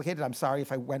and complicated. I'm sorry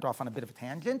if I went off on a bit of a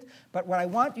tangent. But what I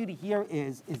want you to hear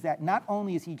is that not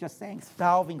only is he just saying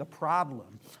solving a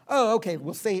problem, oh, okay,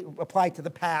 we'll say apply to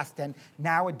the past, and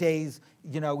nowadays,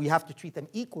 we have to treat them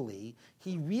equally.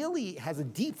 He really has a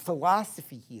deep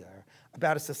philosophy here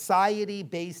about a society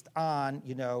based on,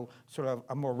 sort of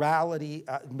a morality,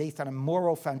 based on a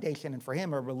moral foundation, and for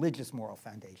him, a religious moral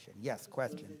foundation. Yes,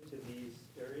 question. To these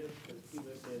areas, because he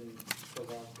lived in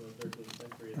Provence in the 13th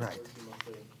century, and Right. of course he must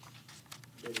have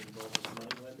been involved with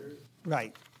money lenders,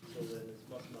 Right. so then this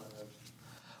must not have...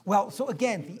 Well, so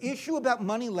again, the issue about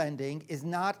money lending is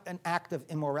not an act of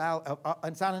immorality,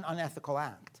 it's not an unethical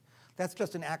act. That's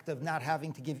just an act of not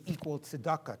having to give equal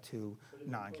tzedakah to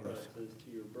non-Jews. It says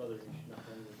to your brother, you should not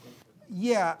lend with him.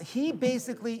 Yeah,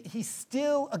 he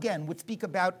still, again, would speak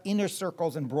about inner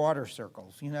circles and broader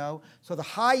circles, So the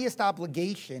highest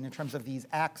obligation in terms of these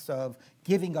acts of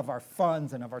giving of our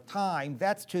funds and of our time,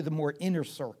 that's to the more inner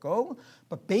circle.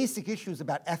 But basic issues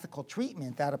about ethical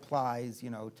treatment, that applies,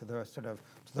 to the sort of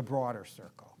to the broader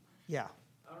circle. Yeah.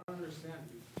 I don't understand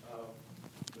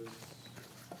this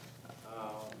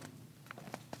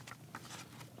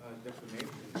definition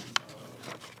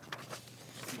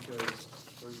because,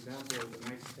 for example, the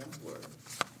Knights Templar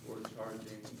were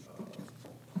charging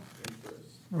interest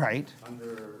Right.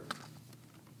 under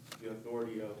the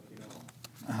authority of,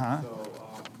 Uh-huh.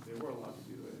 so they were allowed to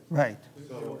do it. Right.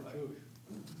 So,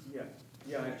 yeah,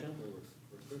 Gently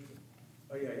were Christian.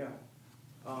 oh, yeah.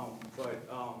 But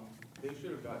they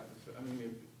should have got,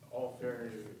 if all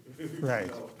fair,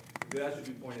 Right. that should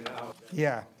be pointed out.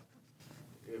 Yeah.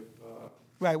 If,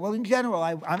 Right. Well, in general,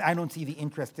 I don't see the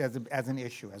interest as an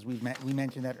issue, as we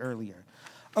mentioned that earlier.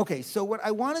 Okay. So what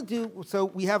I want to do, so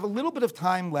we have a little bit of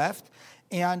time left,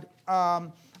 and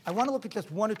I want to look at just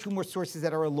one or two more sources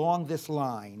that are along this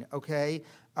line. Okay.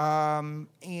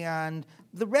 And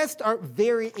the rest are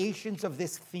variations of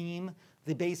this theme.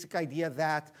 The basic idea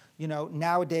that,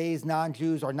 nowadays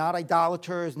non-Jews are not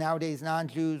idolaters, nowadays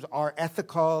non-Jews are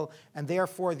ethical, and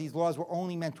therefore these laws were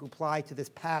only meant to apply to this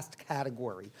past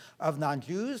category of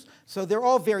non-Jews. So they're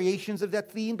all variations of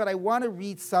that theme, but I want to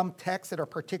read some texts that are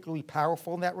particularly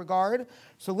powerful in that regard.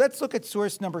 So let's look at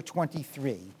source number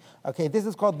 23. Okay, this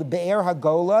is called the Be'er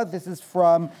HaGola. This is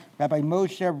from Rabbi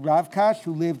Moshe Ravkash,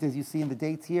 who lived, as you see in the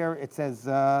dates here, it says,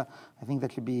 I think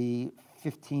that should be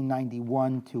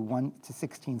 1591 to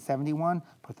 1671,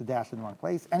 put the dash in the wrong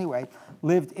place. Anyway,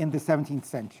 lived in the 17th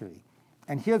century.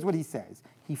 And here's what he says.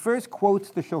 He first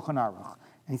quotes the Shulchan Aruch.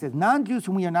 And he says, non-Jews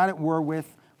whom we are not at war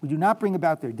with, we do not bring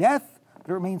about their death, but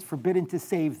it remains forbidden to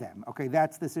save them. Okay,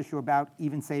 that's this issue about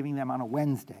even saving them on a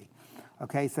Wednesday.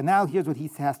 Okay, so now here's what he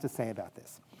has to say about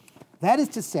this. That is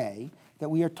to say that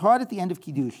we are taught at the end of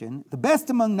Kiddushin, the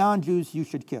best among non-Jews you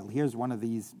should kill. Here's one of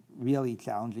these really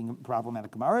challenging,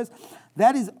 problematic Gemaras.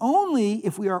 That is only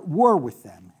if we are at war with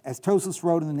them, as Tosfos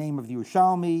wrote in the name of the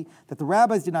Yerushalmi, that the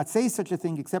rabbis did not say such a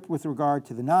thing except with regard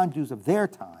to the non-Jews of their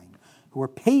time, who are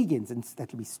pagans and that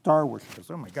should be star worshippers.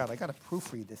 Oh my God, I got to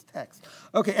proofread this text.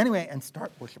 Okay, anyway, and star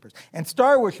worshippers,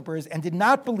 and did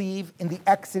not believe in the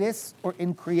Exodus or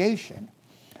in creation.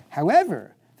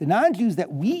 However, the non-Jews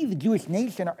that we, the Jewish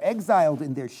nation, are exiled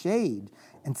in their shade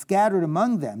and scattered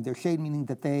among them, their shade meaning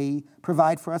that they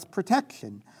provide for us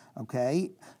protection,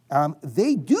 okay?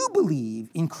 They do believe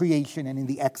in creation and in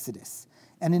the Exodus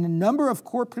and in a number of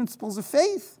core principles of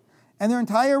faith, and their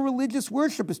entire religious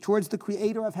worship is towards the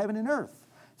creator of heaven and earth.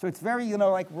 So it's very,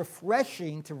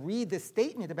 refreshing to read this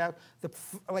statement about the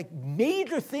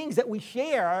major things that we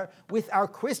share with our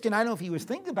Christian. I don't know if he was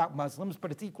thinking about Muslims,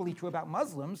 but it's equally true about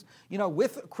Muslims,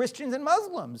 with Christians and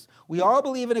Muslims. We all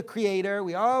believe in a creator.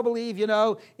 We all believe,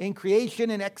 in creation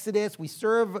and Exodus. We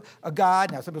serve a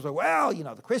God. Now some people say, well,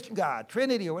 the Christian God,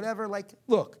 Trinity or whatever.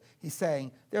 Look, he's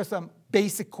saying there are some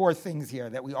basic core things here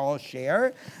that we all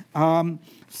share.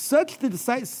 Such the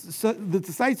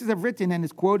decisors have written and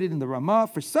is quoted in the Ramah,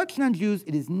 for such non-Jews,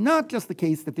 it is not just the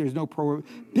case that there is no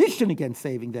prohibition against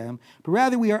saving them, but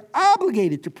rather we are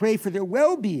obligated to pray for their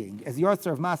well-being, as the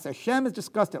author of Masa Hashem has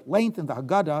discussed at length in the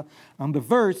Haggadah on the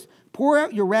verse, pour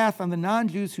out your wrath on the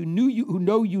non-Jews who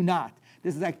know you not.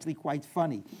 This is actually quite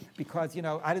funny because,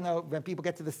 I don't know, when people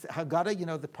get to the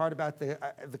Haggadah, the part about the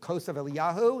Kos of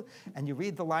Eliyahu, and you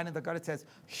read the line in the Haggadah, it says,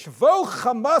 Shvo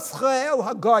chamascha el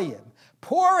hagoyim,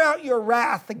 pour out your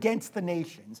wrath against the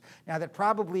nations. Now, that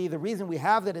probably the reason we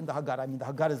have that in the Haggadah, the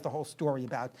Haggadah is the whole story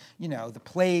about, the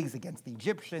plagues against the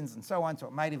Egyptians and so on, so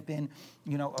it might have been,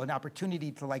 an opportunity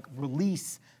to,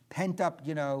 release pent-up,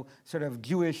 sort of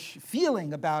Jewish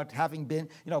feeling about having been,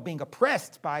 being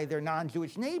oppressed by their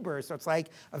non-Jewish neighbors. So it's like,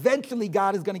 eventually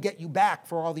God is going to get you back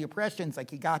for all the oppressions,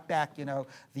 like he got back, like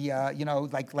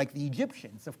the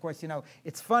Egyptians. Of course,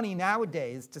 it's funny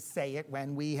nowadays to say it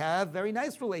when we have very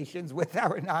nice relations with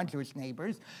our non-Jewish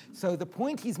neighbors. So the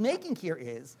point he's making here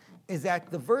is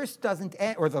that the verse doesn't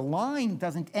end, or the line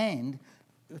doesn't end,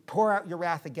 pour out your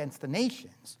wrath against the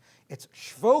nations. It's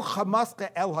shvo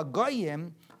chamaska el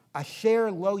hagoyim, asher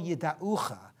lo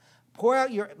yida'ucha. Pour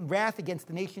out your wrath against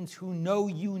the nations who know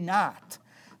you not.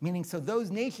 Meaning, so those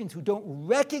nations who don't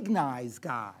recognize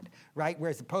God, right?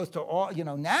 Whereas opposed to all,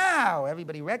 now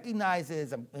everybody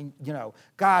recognizes,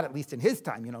 God, at least in his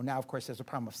time. Now, of course, there's a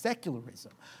problem of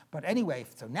secularism. But anyway,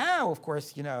 so now, of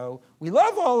course, we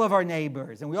love all of our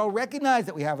neighbors, and we all recognize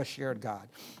that we have a shared God.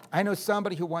 I know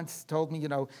somebody who once told me,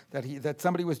 that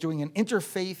somebody was doing an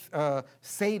interfaith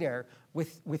Seder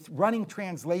with running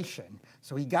translation.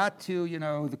 So he got to,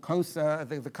 the kosa,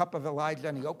 the cup of Elijah,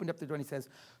 and he opened up the door and he says,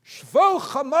 Shvo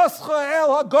chamascha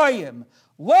el hagoyim,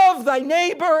 love thy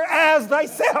neighbor as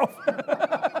thyself.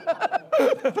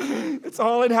 It's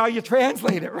all in how you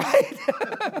translate it, right?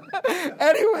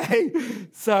 Anyway,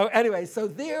 so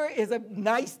there is a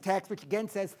nice text which again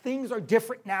says things are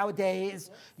different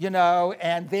nowadays,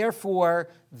 and therefore,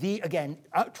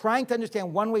 trying to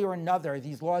understand one way or another,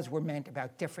 these laws were meant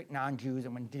about different non-Jews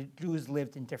and when Jews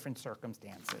lived in different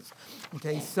circumstances.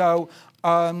 Okay, so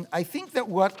I think that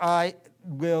what I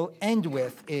will end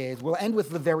with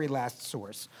the very last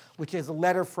source, which is a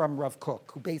letter from Rav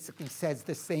Kook, who basically says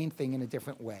the same thing in a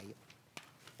different way.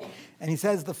 And he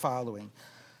says the following.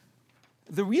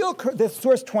 This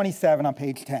source 27 on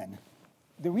page 10.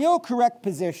 The real correct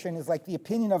position is like the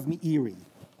opinion of Meiri,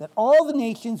 that all the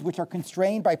nations which are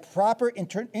constrained by proper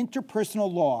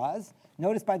interpersonal laws,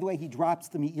 notice, by the way, he drops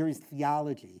the Meiri's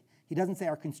theology. He doesn't say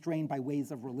are constrained by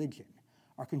ways of religion,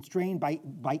 are constrained by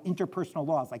interpersonal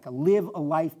laws, like live a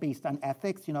life based on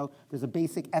ethics. There's a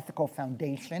basic ethical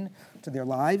foundation to their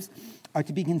lives, are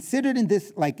to be considered in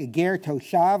this like a ger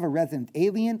toshav, a resident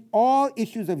alien, all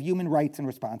issues of human rights and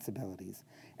responsibilities.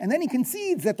 And then he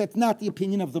concedes that that's not the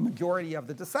opinion of the majority of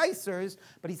the decisors,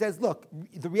 but he says, look,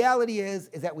 the reality is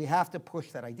that we have to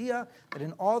push that idea that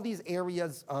in all these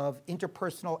areas of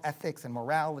interpersonal ethics and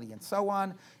morality and so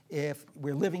on, if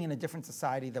we're living in a different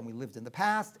society than we lived in the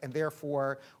past, and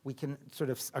therefore we can sort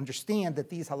of understand that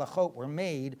these halachot were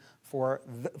made for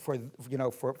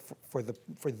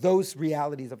those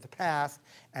realities of the past,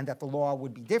 and that the law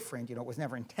would be different. It was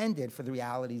never intended for the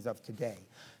realities of today.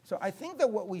 So I think that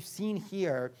what we've seen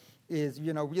here is,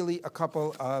 really a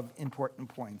couple of important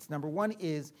points. Number one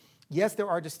is, yes, there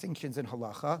are distinctions in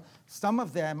halacha. Some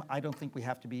of them I don't think we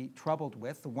have to be troubled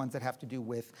with. The ones that have to do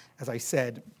with, as I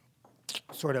said,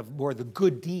 sort of more the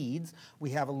good deeds. We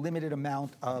have a limited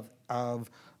amount of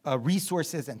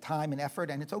resources and time and effort,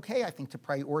 and it's okay, I think, to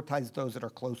prioritize those that are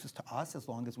closest to us as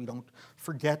long as we don't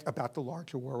forget about the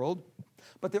larger world.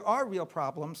 But there are real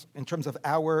problems in terms of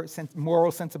our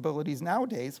moral sensibilities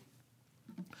nowadays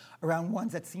around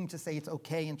ones that seem to say it's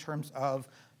okay in terms of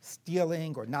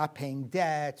stealing or not paying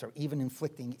debts or even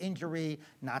inflicting injury,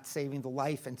 not saving the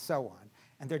life, and so on.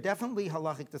 And there are definitely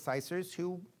halachic decisors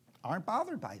who aren't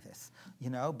bothered by this,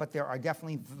 but there are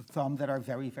definitely some that are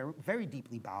very, very, very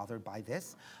deeply bothered by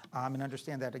this, and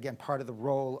understand that, again, part of the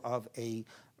role of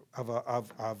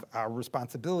our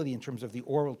responsibility in terms of the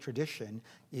oral tradition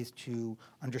is to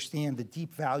understand the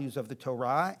deep values of the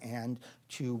Torah and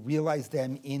to realize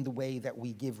them in the way that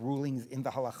we give rulings in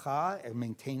the halacha and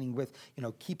maintaining with,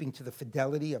 keeping to the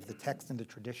fidelity of the text and the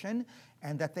tradition,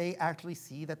 and that they actually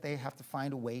see that they have to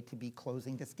find a way to be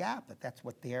closing this gap, that that's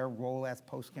what their role as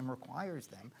poskim requires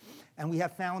them. And we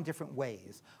have found different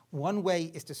ways. One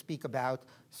way is to speak about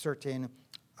certain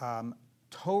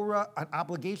Torah, an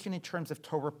obligation in terms of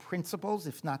Torah principles,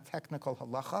 if not technical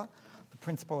halacha, the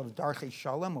principle of darchei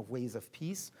shalom, of ways of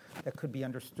peace, that could be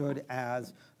understood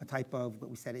as a type of, what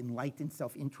we said, enlightened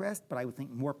self-interest, but I would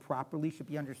think more properly should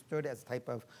be understood as a type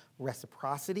of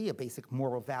reciprocity, a basic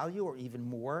moral value, or even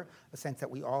more, a sense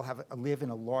that we all live in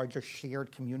a larger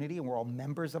shared community, and we're all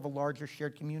members of a larger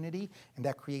shared community, and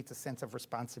that creates a sense of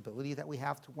responsibility that we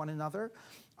have to one another.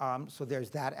 So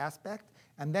there's that aspect.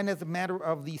 And then as a matter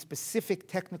of the specific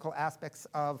technical aspects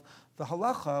of the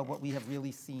halacha, what we have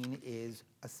really seen is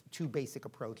two basic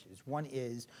approaches. One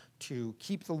is to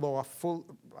keep the law full,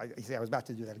 I was about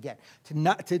to do that again, to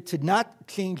not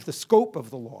change the scope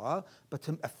of the law, but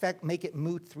to make it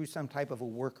moot through some type of a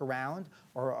workaround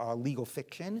or a legal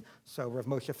fiction. So Rav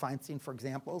Moshe Feinstein, for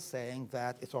example, saying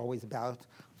that it's always about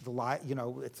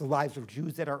it's the lives of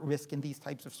Jews that are at risk in these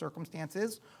types of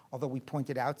circumstances, although we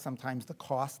pointed out sometimes the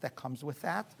cost that comes with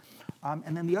that.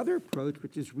 And then the other approach,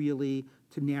 which is really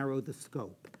to narrow the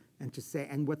scope and to say,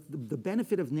 and what the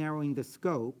benefit of narrowing the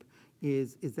scope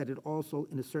is that it also,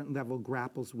 in a certain level,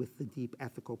 grapples with the deep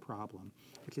ethical problem,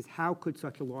 which is how could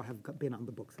such a law have been on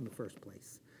the books in the first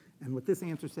place? And what this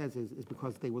answer says is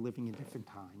because they were living in different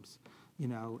times. You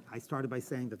know, I started by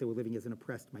saying that they were living as an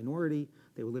oppressed minority,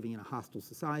 they were living in a hostile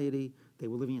society, they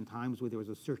were living in times where there was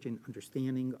a certain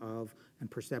understanding of and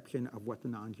perception of what the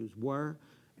non-Jews were,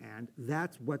 and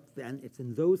it's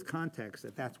in those contexts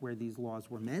that's where these laws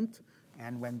were meant,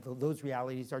 and when those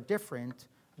realities are different,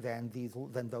 then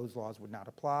those laws would not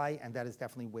apply, and that is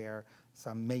definitely where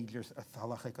some major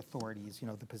halachic authorities,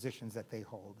 the positions that they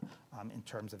hold in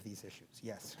terms of these issues.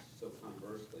 Yes? So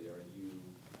conversely, are you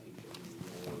taking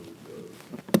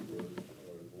your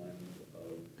lens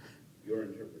of your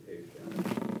interpretation of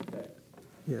the text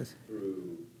Yes.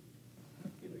 through,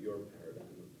 your paradigm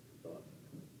of thought?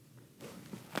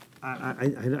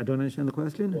 I don't understand the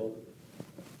question. Well,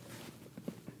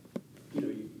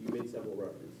 you made several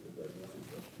references,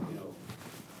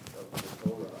 of the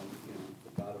Torah,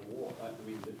 the God of war. I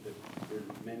mean, there's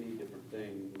many different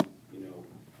things,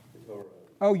 the Torah.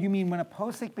 Oh, you mean when a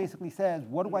posek basically says,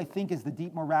 what do I think is the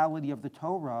deep morality of the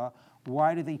Torah?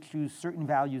 Why do they choose certain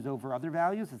values over other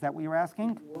values? Is that what you're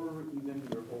asking? Or even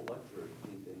your whole lecture is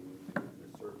painting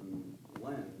a certain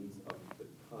lens of the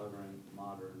current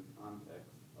modern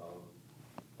context of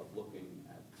looking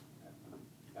at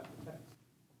the text.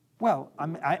 Well,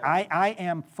 I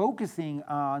am focusing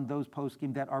on those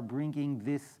poskim that are bringing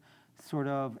this sort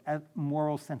of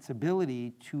moral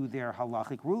sensibility to their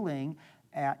halachic ruling.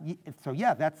 So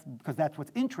yeah, that's because that's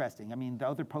what's interesting. I mean, the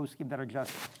other poskim that are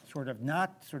just sort of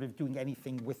not sort of doing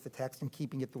anything with the text and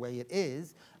keeping it the way it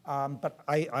is, but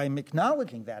I'm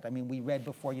acknowledging that. I mean, we read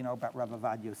before, about Rav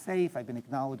Avad Yosef. I've been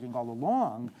acknowledging all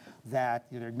along that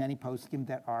there are many poskim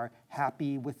that are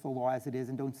happy with the law as it is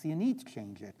and don't see a need to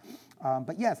change it.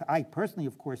 But yes, I personally,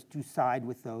 of course, do side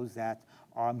with those that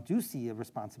do see a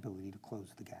responsibility to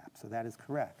close the gap. So that is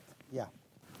correct. Yeah.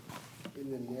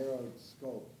 In the narrowed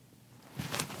scope,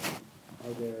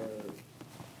 are there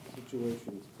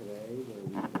situations today where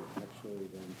we could actually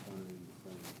then find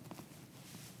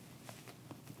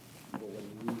some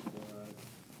relief for us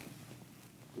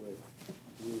with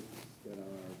groups that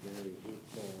are very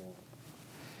hateful?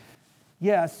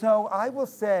 Yeah, so I will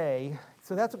say,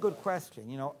 so that's a good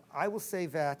question. I will say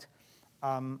that,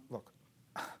 look,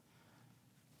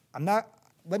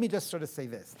 let me just sort of say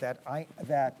this, that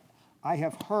I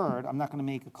have heard, I'm not going to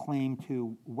make a claim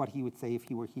to what he would say if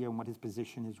he were here and what his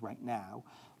position is right now,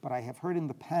 but I have heard in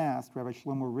the past Rabbi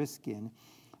Shlomo Riskin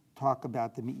talk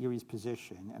about the Meiri's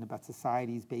position and about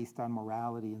societies based on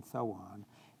morality and so on,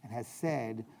 and has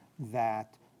said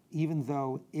that even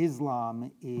though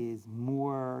Islam is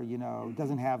more,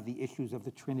 doesn't have the issues of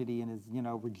the Trinity and is,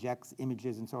 rejects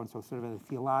images and so on, so sort of at a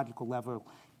theological level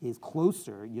is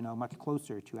closer, much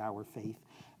closer to our faith,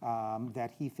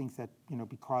 that he thinks that,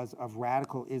 because of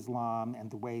radical Islam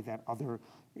and the way that other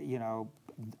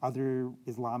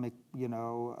Islamic,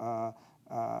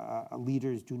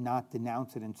 leaders do not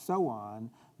denounce it and so on,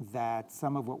 that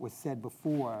some of what was said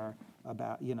before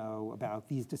about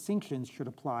these distinctions should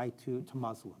apply to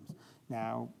Muslims.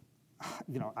 Now,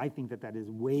 I think that is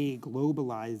way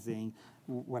globalizing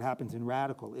what happens in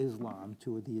radical Islam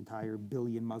to the entire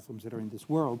billion Muslims that are in this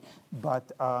world.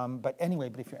 But anyway,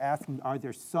 but if you're asking, are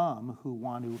there some who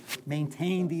want to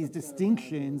maintain these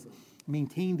distinctions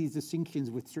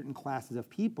with certain classes of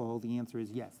people, the answer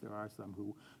is yes, there are some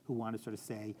who want to sort of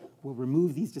say, we'll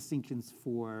remove these distinctions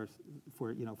for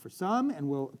some and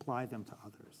we'll apply them to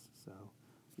others. So,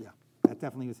 yeah, that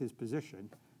definitely is his position.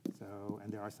 So,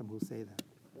 and there are some who say that.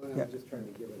 Well, I'm just trying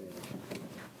to give it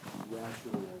a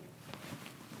rational,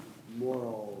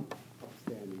 moral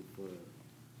upstanding for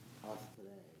us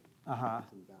today. Uh-huh.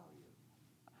 Some value.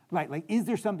 Right, like, is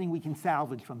there something we can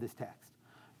salvage from this text?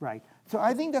 Right, so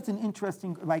I think that's an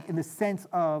interesting, like, in the sense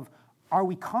of, are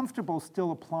we comfortable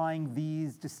still applying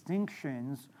these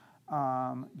distinctions,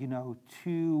 you know,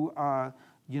 to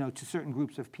certain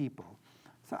groups of people?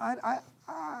 So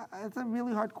it's a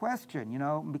really hard question, you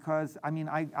know, because I mean,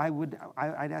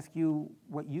 I'd ask you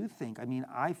what you think. I mean,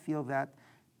 I feel that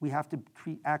we have to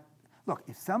look,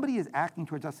 if somebody is acting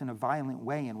towards us in a violent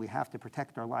way and we have to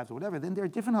protect our lives or whatever, then there are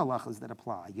different halachas that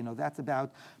apply. You know, that's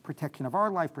about protection of our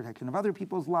life, protection of other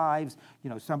people's lives, you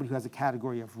know, somebody who has a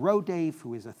category of rodef,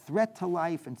 who is a threat to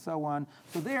life, and so on.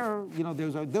 So there, you know,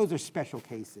 those are special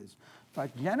cases.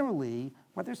 But generally,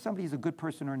 whether somebody is a good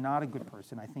person or not a good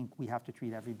person, I think we have to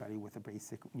treat everybody with a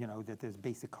basic, you know, that there's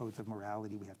basic codes of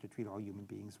morality we have to treat all human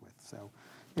beings with. So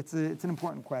it's an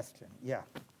important question. Yeah.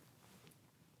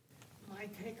 My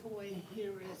takeaway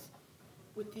here is,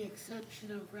 with the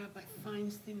exception of Rabbi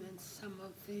Feinstein and some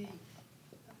of the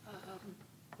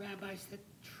rabbis that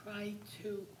try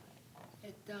to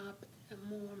adopt a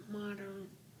more modern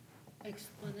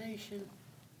explanation,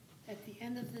 at the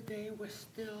end of the day, we're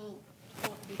still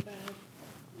talking about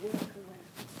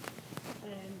workarounds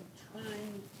and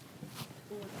trying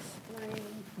to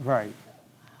explain Right.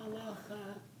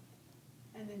 halacha,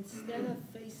 and instead of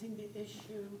facing the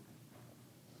issue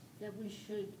that we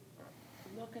should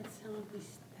look at some of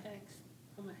these texts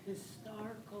from a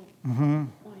historical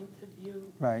point of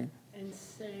view, Right. and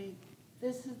say,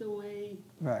 this is the way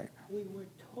Right. we were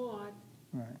taught,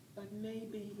 Right. but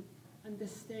maybe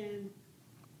understand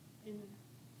in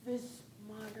this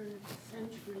modern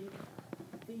century,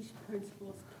 these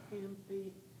principles can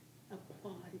be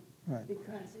applied. Right.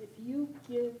 Because if you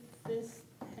give this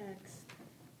text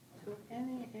to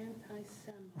any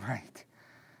anti-Semite, Right.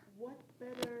 what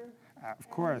better Of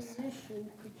course.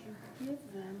 ammunition could you give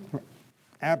them?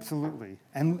 Absolutely.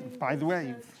 And by the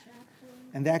way,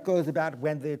 and that goes about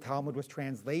when the Talmud was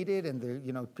translated, and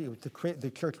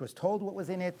the church was told what was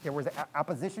in it. There was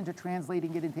opposition to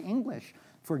translating it into English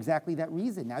for exactly that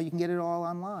reason. Now you can get it all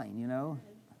online, you know.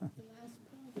 The last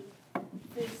point is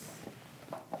this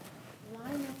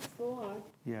line of thought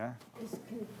Yeah. is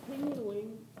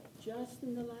continuing just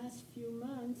in the last few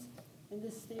months in the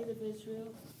state of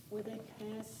Israel, where they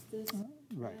passed this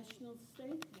Right. national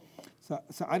state law.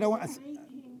 So I don't want.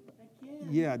 Making, again,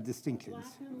 Yeah, a distinctions.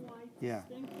 black and white Yeah.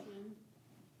 distinction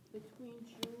between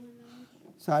Jew and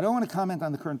non-Jew. So I don't want to comment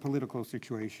on the current political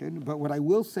situation, but what I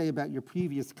will say about your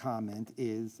previous comment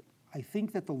is, I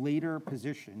think that the later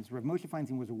positions, Rav Moshe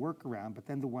Feinstein was a workaround, but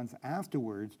then the ones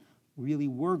afterwards really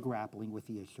were grappling with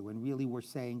the issue and really were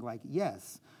saying, like,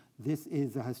 yes, this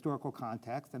is a historical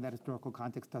context, and that historical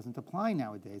context doesn't apply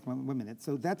nowadays. One minute.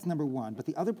 So that's number one. But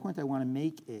the other point I want to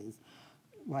make is,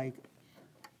 like,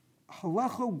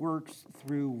 halacha works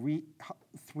through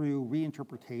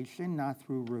reinterpretation, not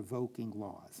through revoking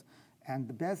laws. And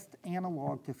the best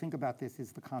analog to think about this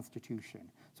is the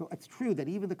Constitution. So it's true that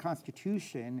even the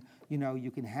Constitution, you know,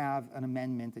 you can have an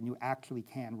amendment and you actually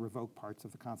can revoke parts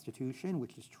of the Constitution,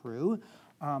 which is true.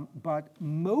 But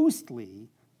mostly,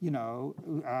 you know,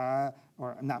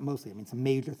 or not mostly, I mean, some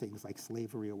major things like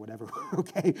slavery or whatever,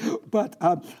 okay? But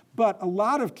a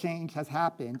lot of change has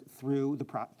happened through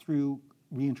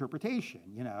reinterpretation,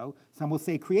 you know. Some will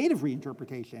say creative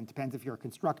reinterpretation. It depends if you're a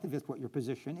constructivist, what your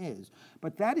position is.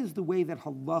 But that is the way that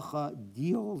halacha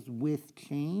deals with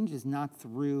change, is not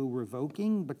through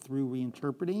revoking, but through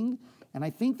reinterpreting. And I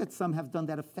think that some have done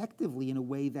that effectively in a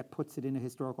way that puts it in a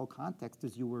historical context,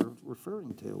 as you were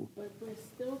referring to. But we're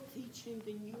still teaching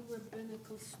the new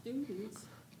rabbinical students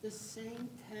the same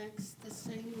text, the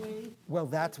same way. Well,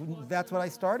 that's what I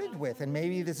started with, and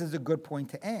maybe this is a good point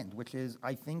to end, which is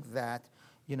I think that,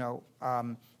 you know,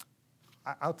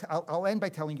 I'll end by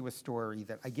telling you a story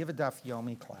that I give a Daf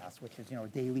Yomi class, which is, you know, a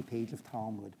daily page of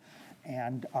Talmud.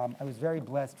 And I was very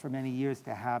blessed for many years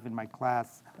to have in my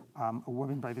class a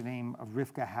woman by the name of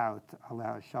Rivka Haut,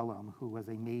 Aleh Shalom, who was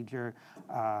a major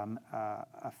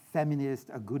a feminist,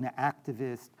 a Guna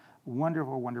activist,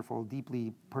 wonderful, wonderful,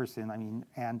 deeply person. I mean,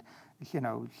 and you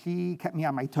know, she kept me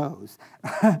on my toes,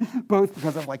 both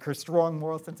because of like her strong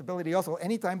moral sensibility. Also,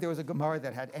 anytime there was a Gemara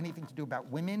that had anything to do about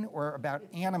women or about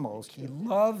animals, she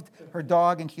loved her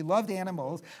dog and she loved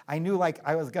animals. I knew like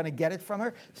I was going to get it from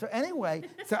her. So anyway,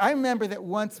 so I remember that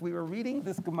once we were reading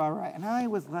this Gemara and I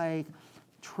was like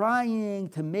trying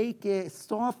to make it,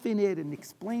 soften it and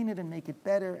explain it and make it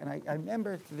better. And I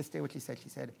remember to this day what she said. She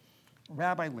said,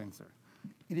 Rabbi Linzer,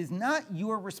 it is not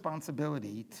your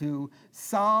responsibility to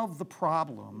solve the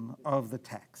problem of the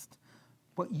text.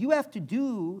 What you have to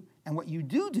do, and what you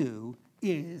do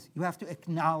is you have to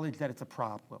acknowledge that it's a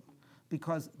problem.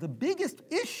 because the biggest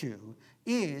issue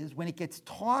is when it gets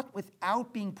taught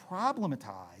without being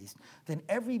problematized, then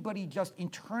everybody just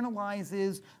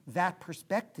internalizes that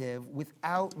perspective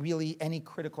without really any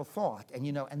critical thought.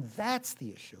 And that's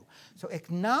the issue. So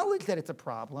acknowledge that it's a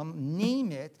problem,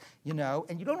 name it,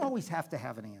 and you don't always have to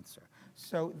have an answer.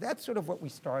 So that's sort of what we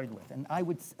started with, and I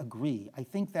would agree. I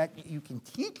think that you can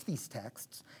teach these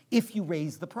texts if you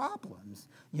raise the problems.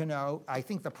 I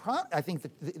think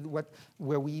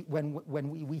when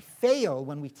we fail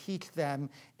when we teach them,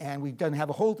 and we have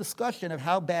a whole discussion of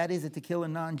how bad is it to kill a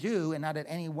non-Jew, and not at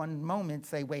any one moment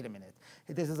say, wait a minute,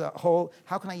 this is how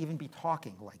can I even be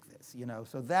talking like this?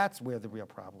 So that's where the real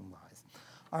problem lies.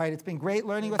 All right, it's been great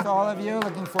learning with all of you.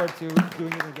 Looking forward to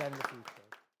doing it again in the future.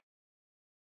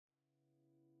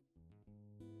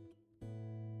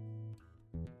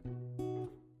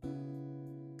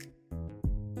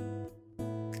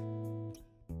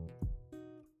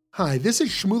 Hi, this is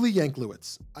Shmuley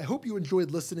Yanklowitz. I hope you enjoyed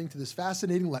listening to this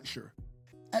fascinating lecture.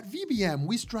 At VBM,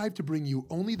 we strive to bring you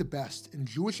only the best in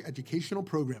Jewish educational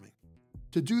programming.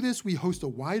 To do this, we host a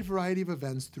wide variety of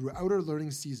events throughout our learning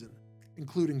season,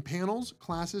 including panels,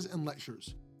 classes, and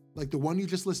lectures, like the one you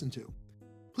just listened to.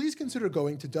 Please consider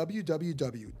going to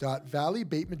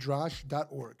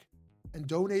www.valleybeitmidrash.org and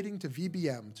donating to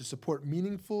VBM to support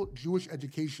meaningful Jewish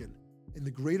education in the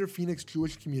greater Phoenix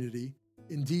Jewish community,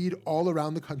 indeed all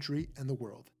around the country and the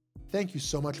world. Thank you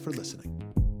so much for listening.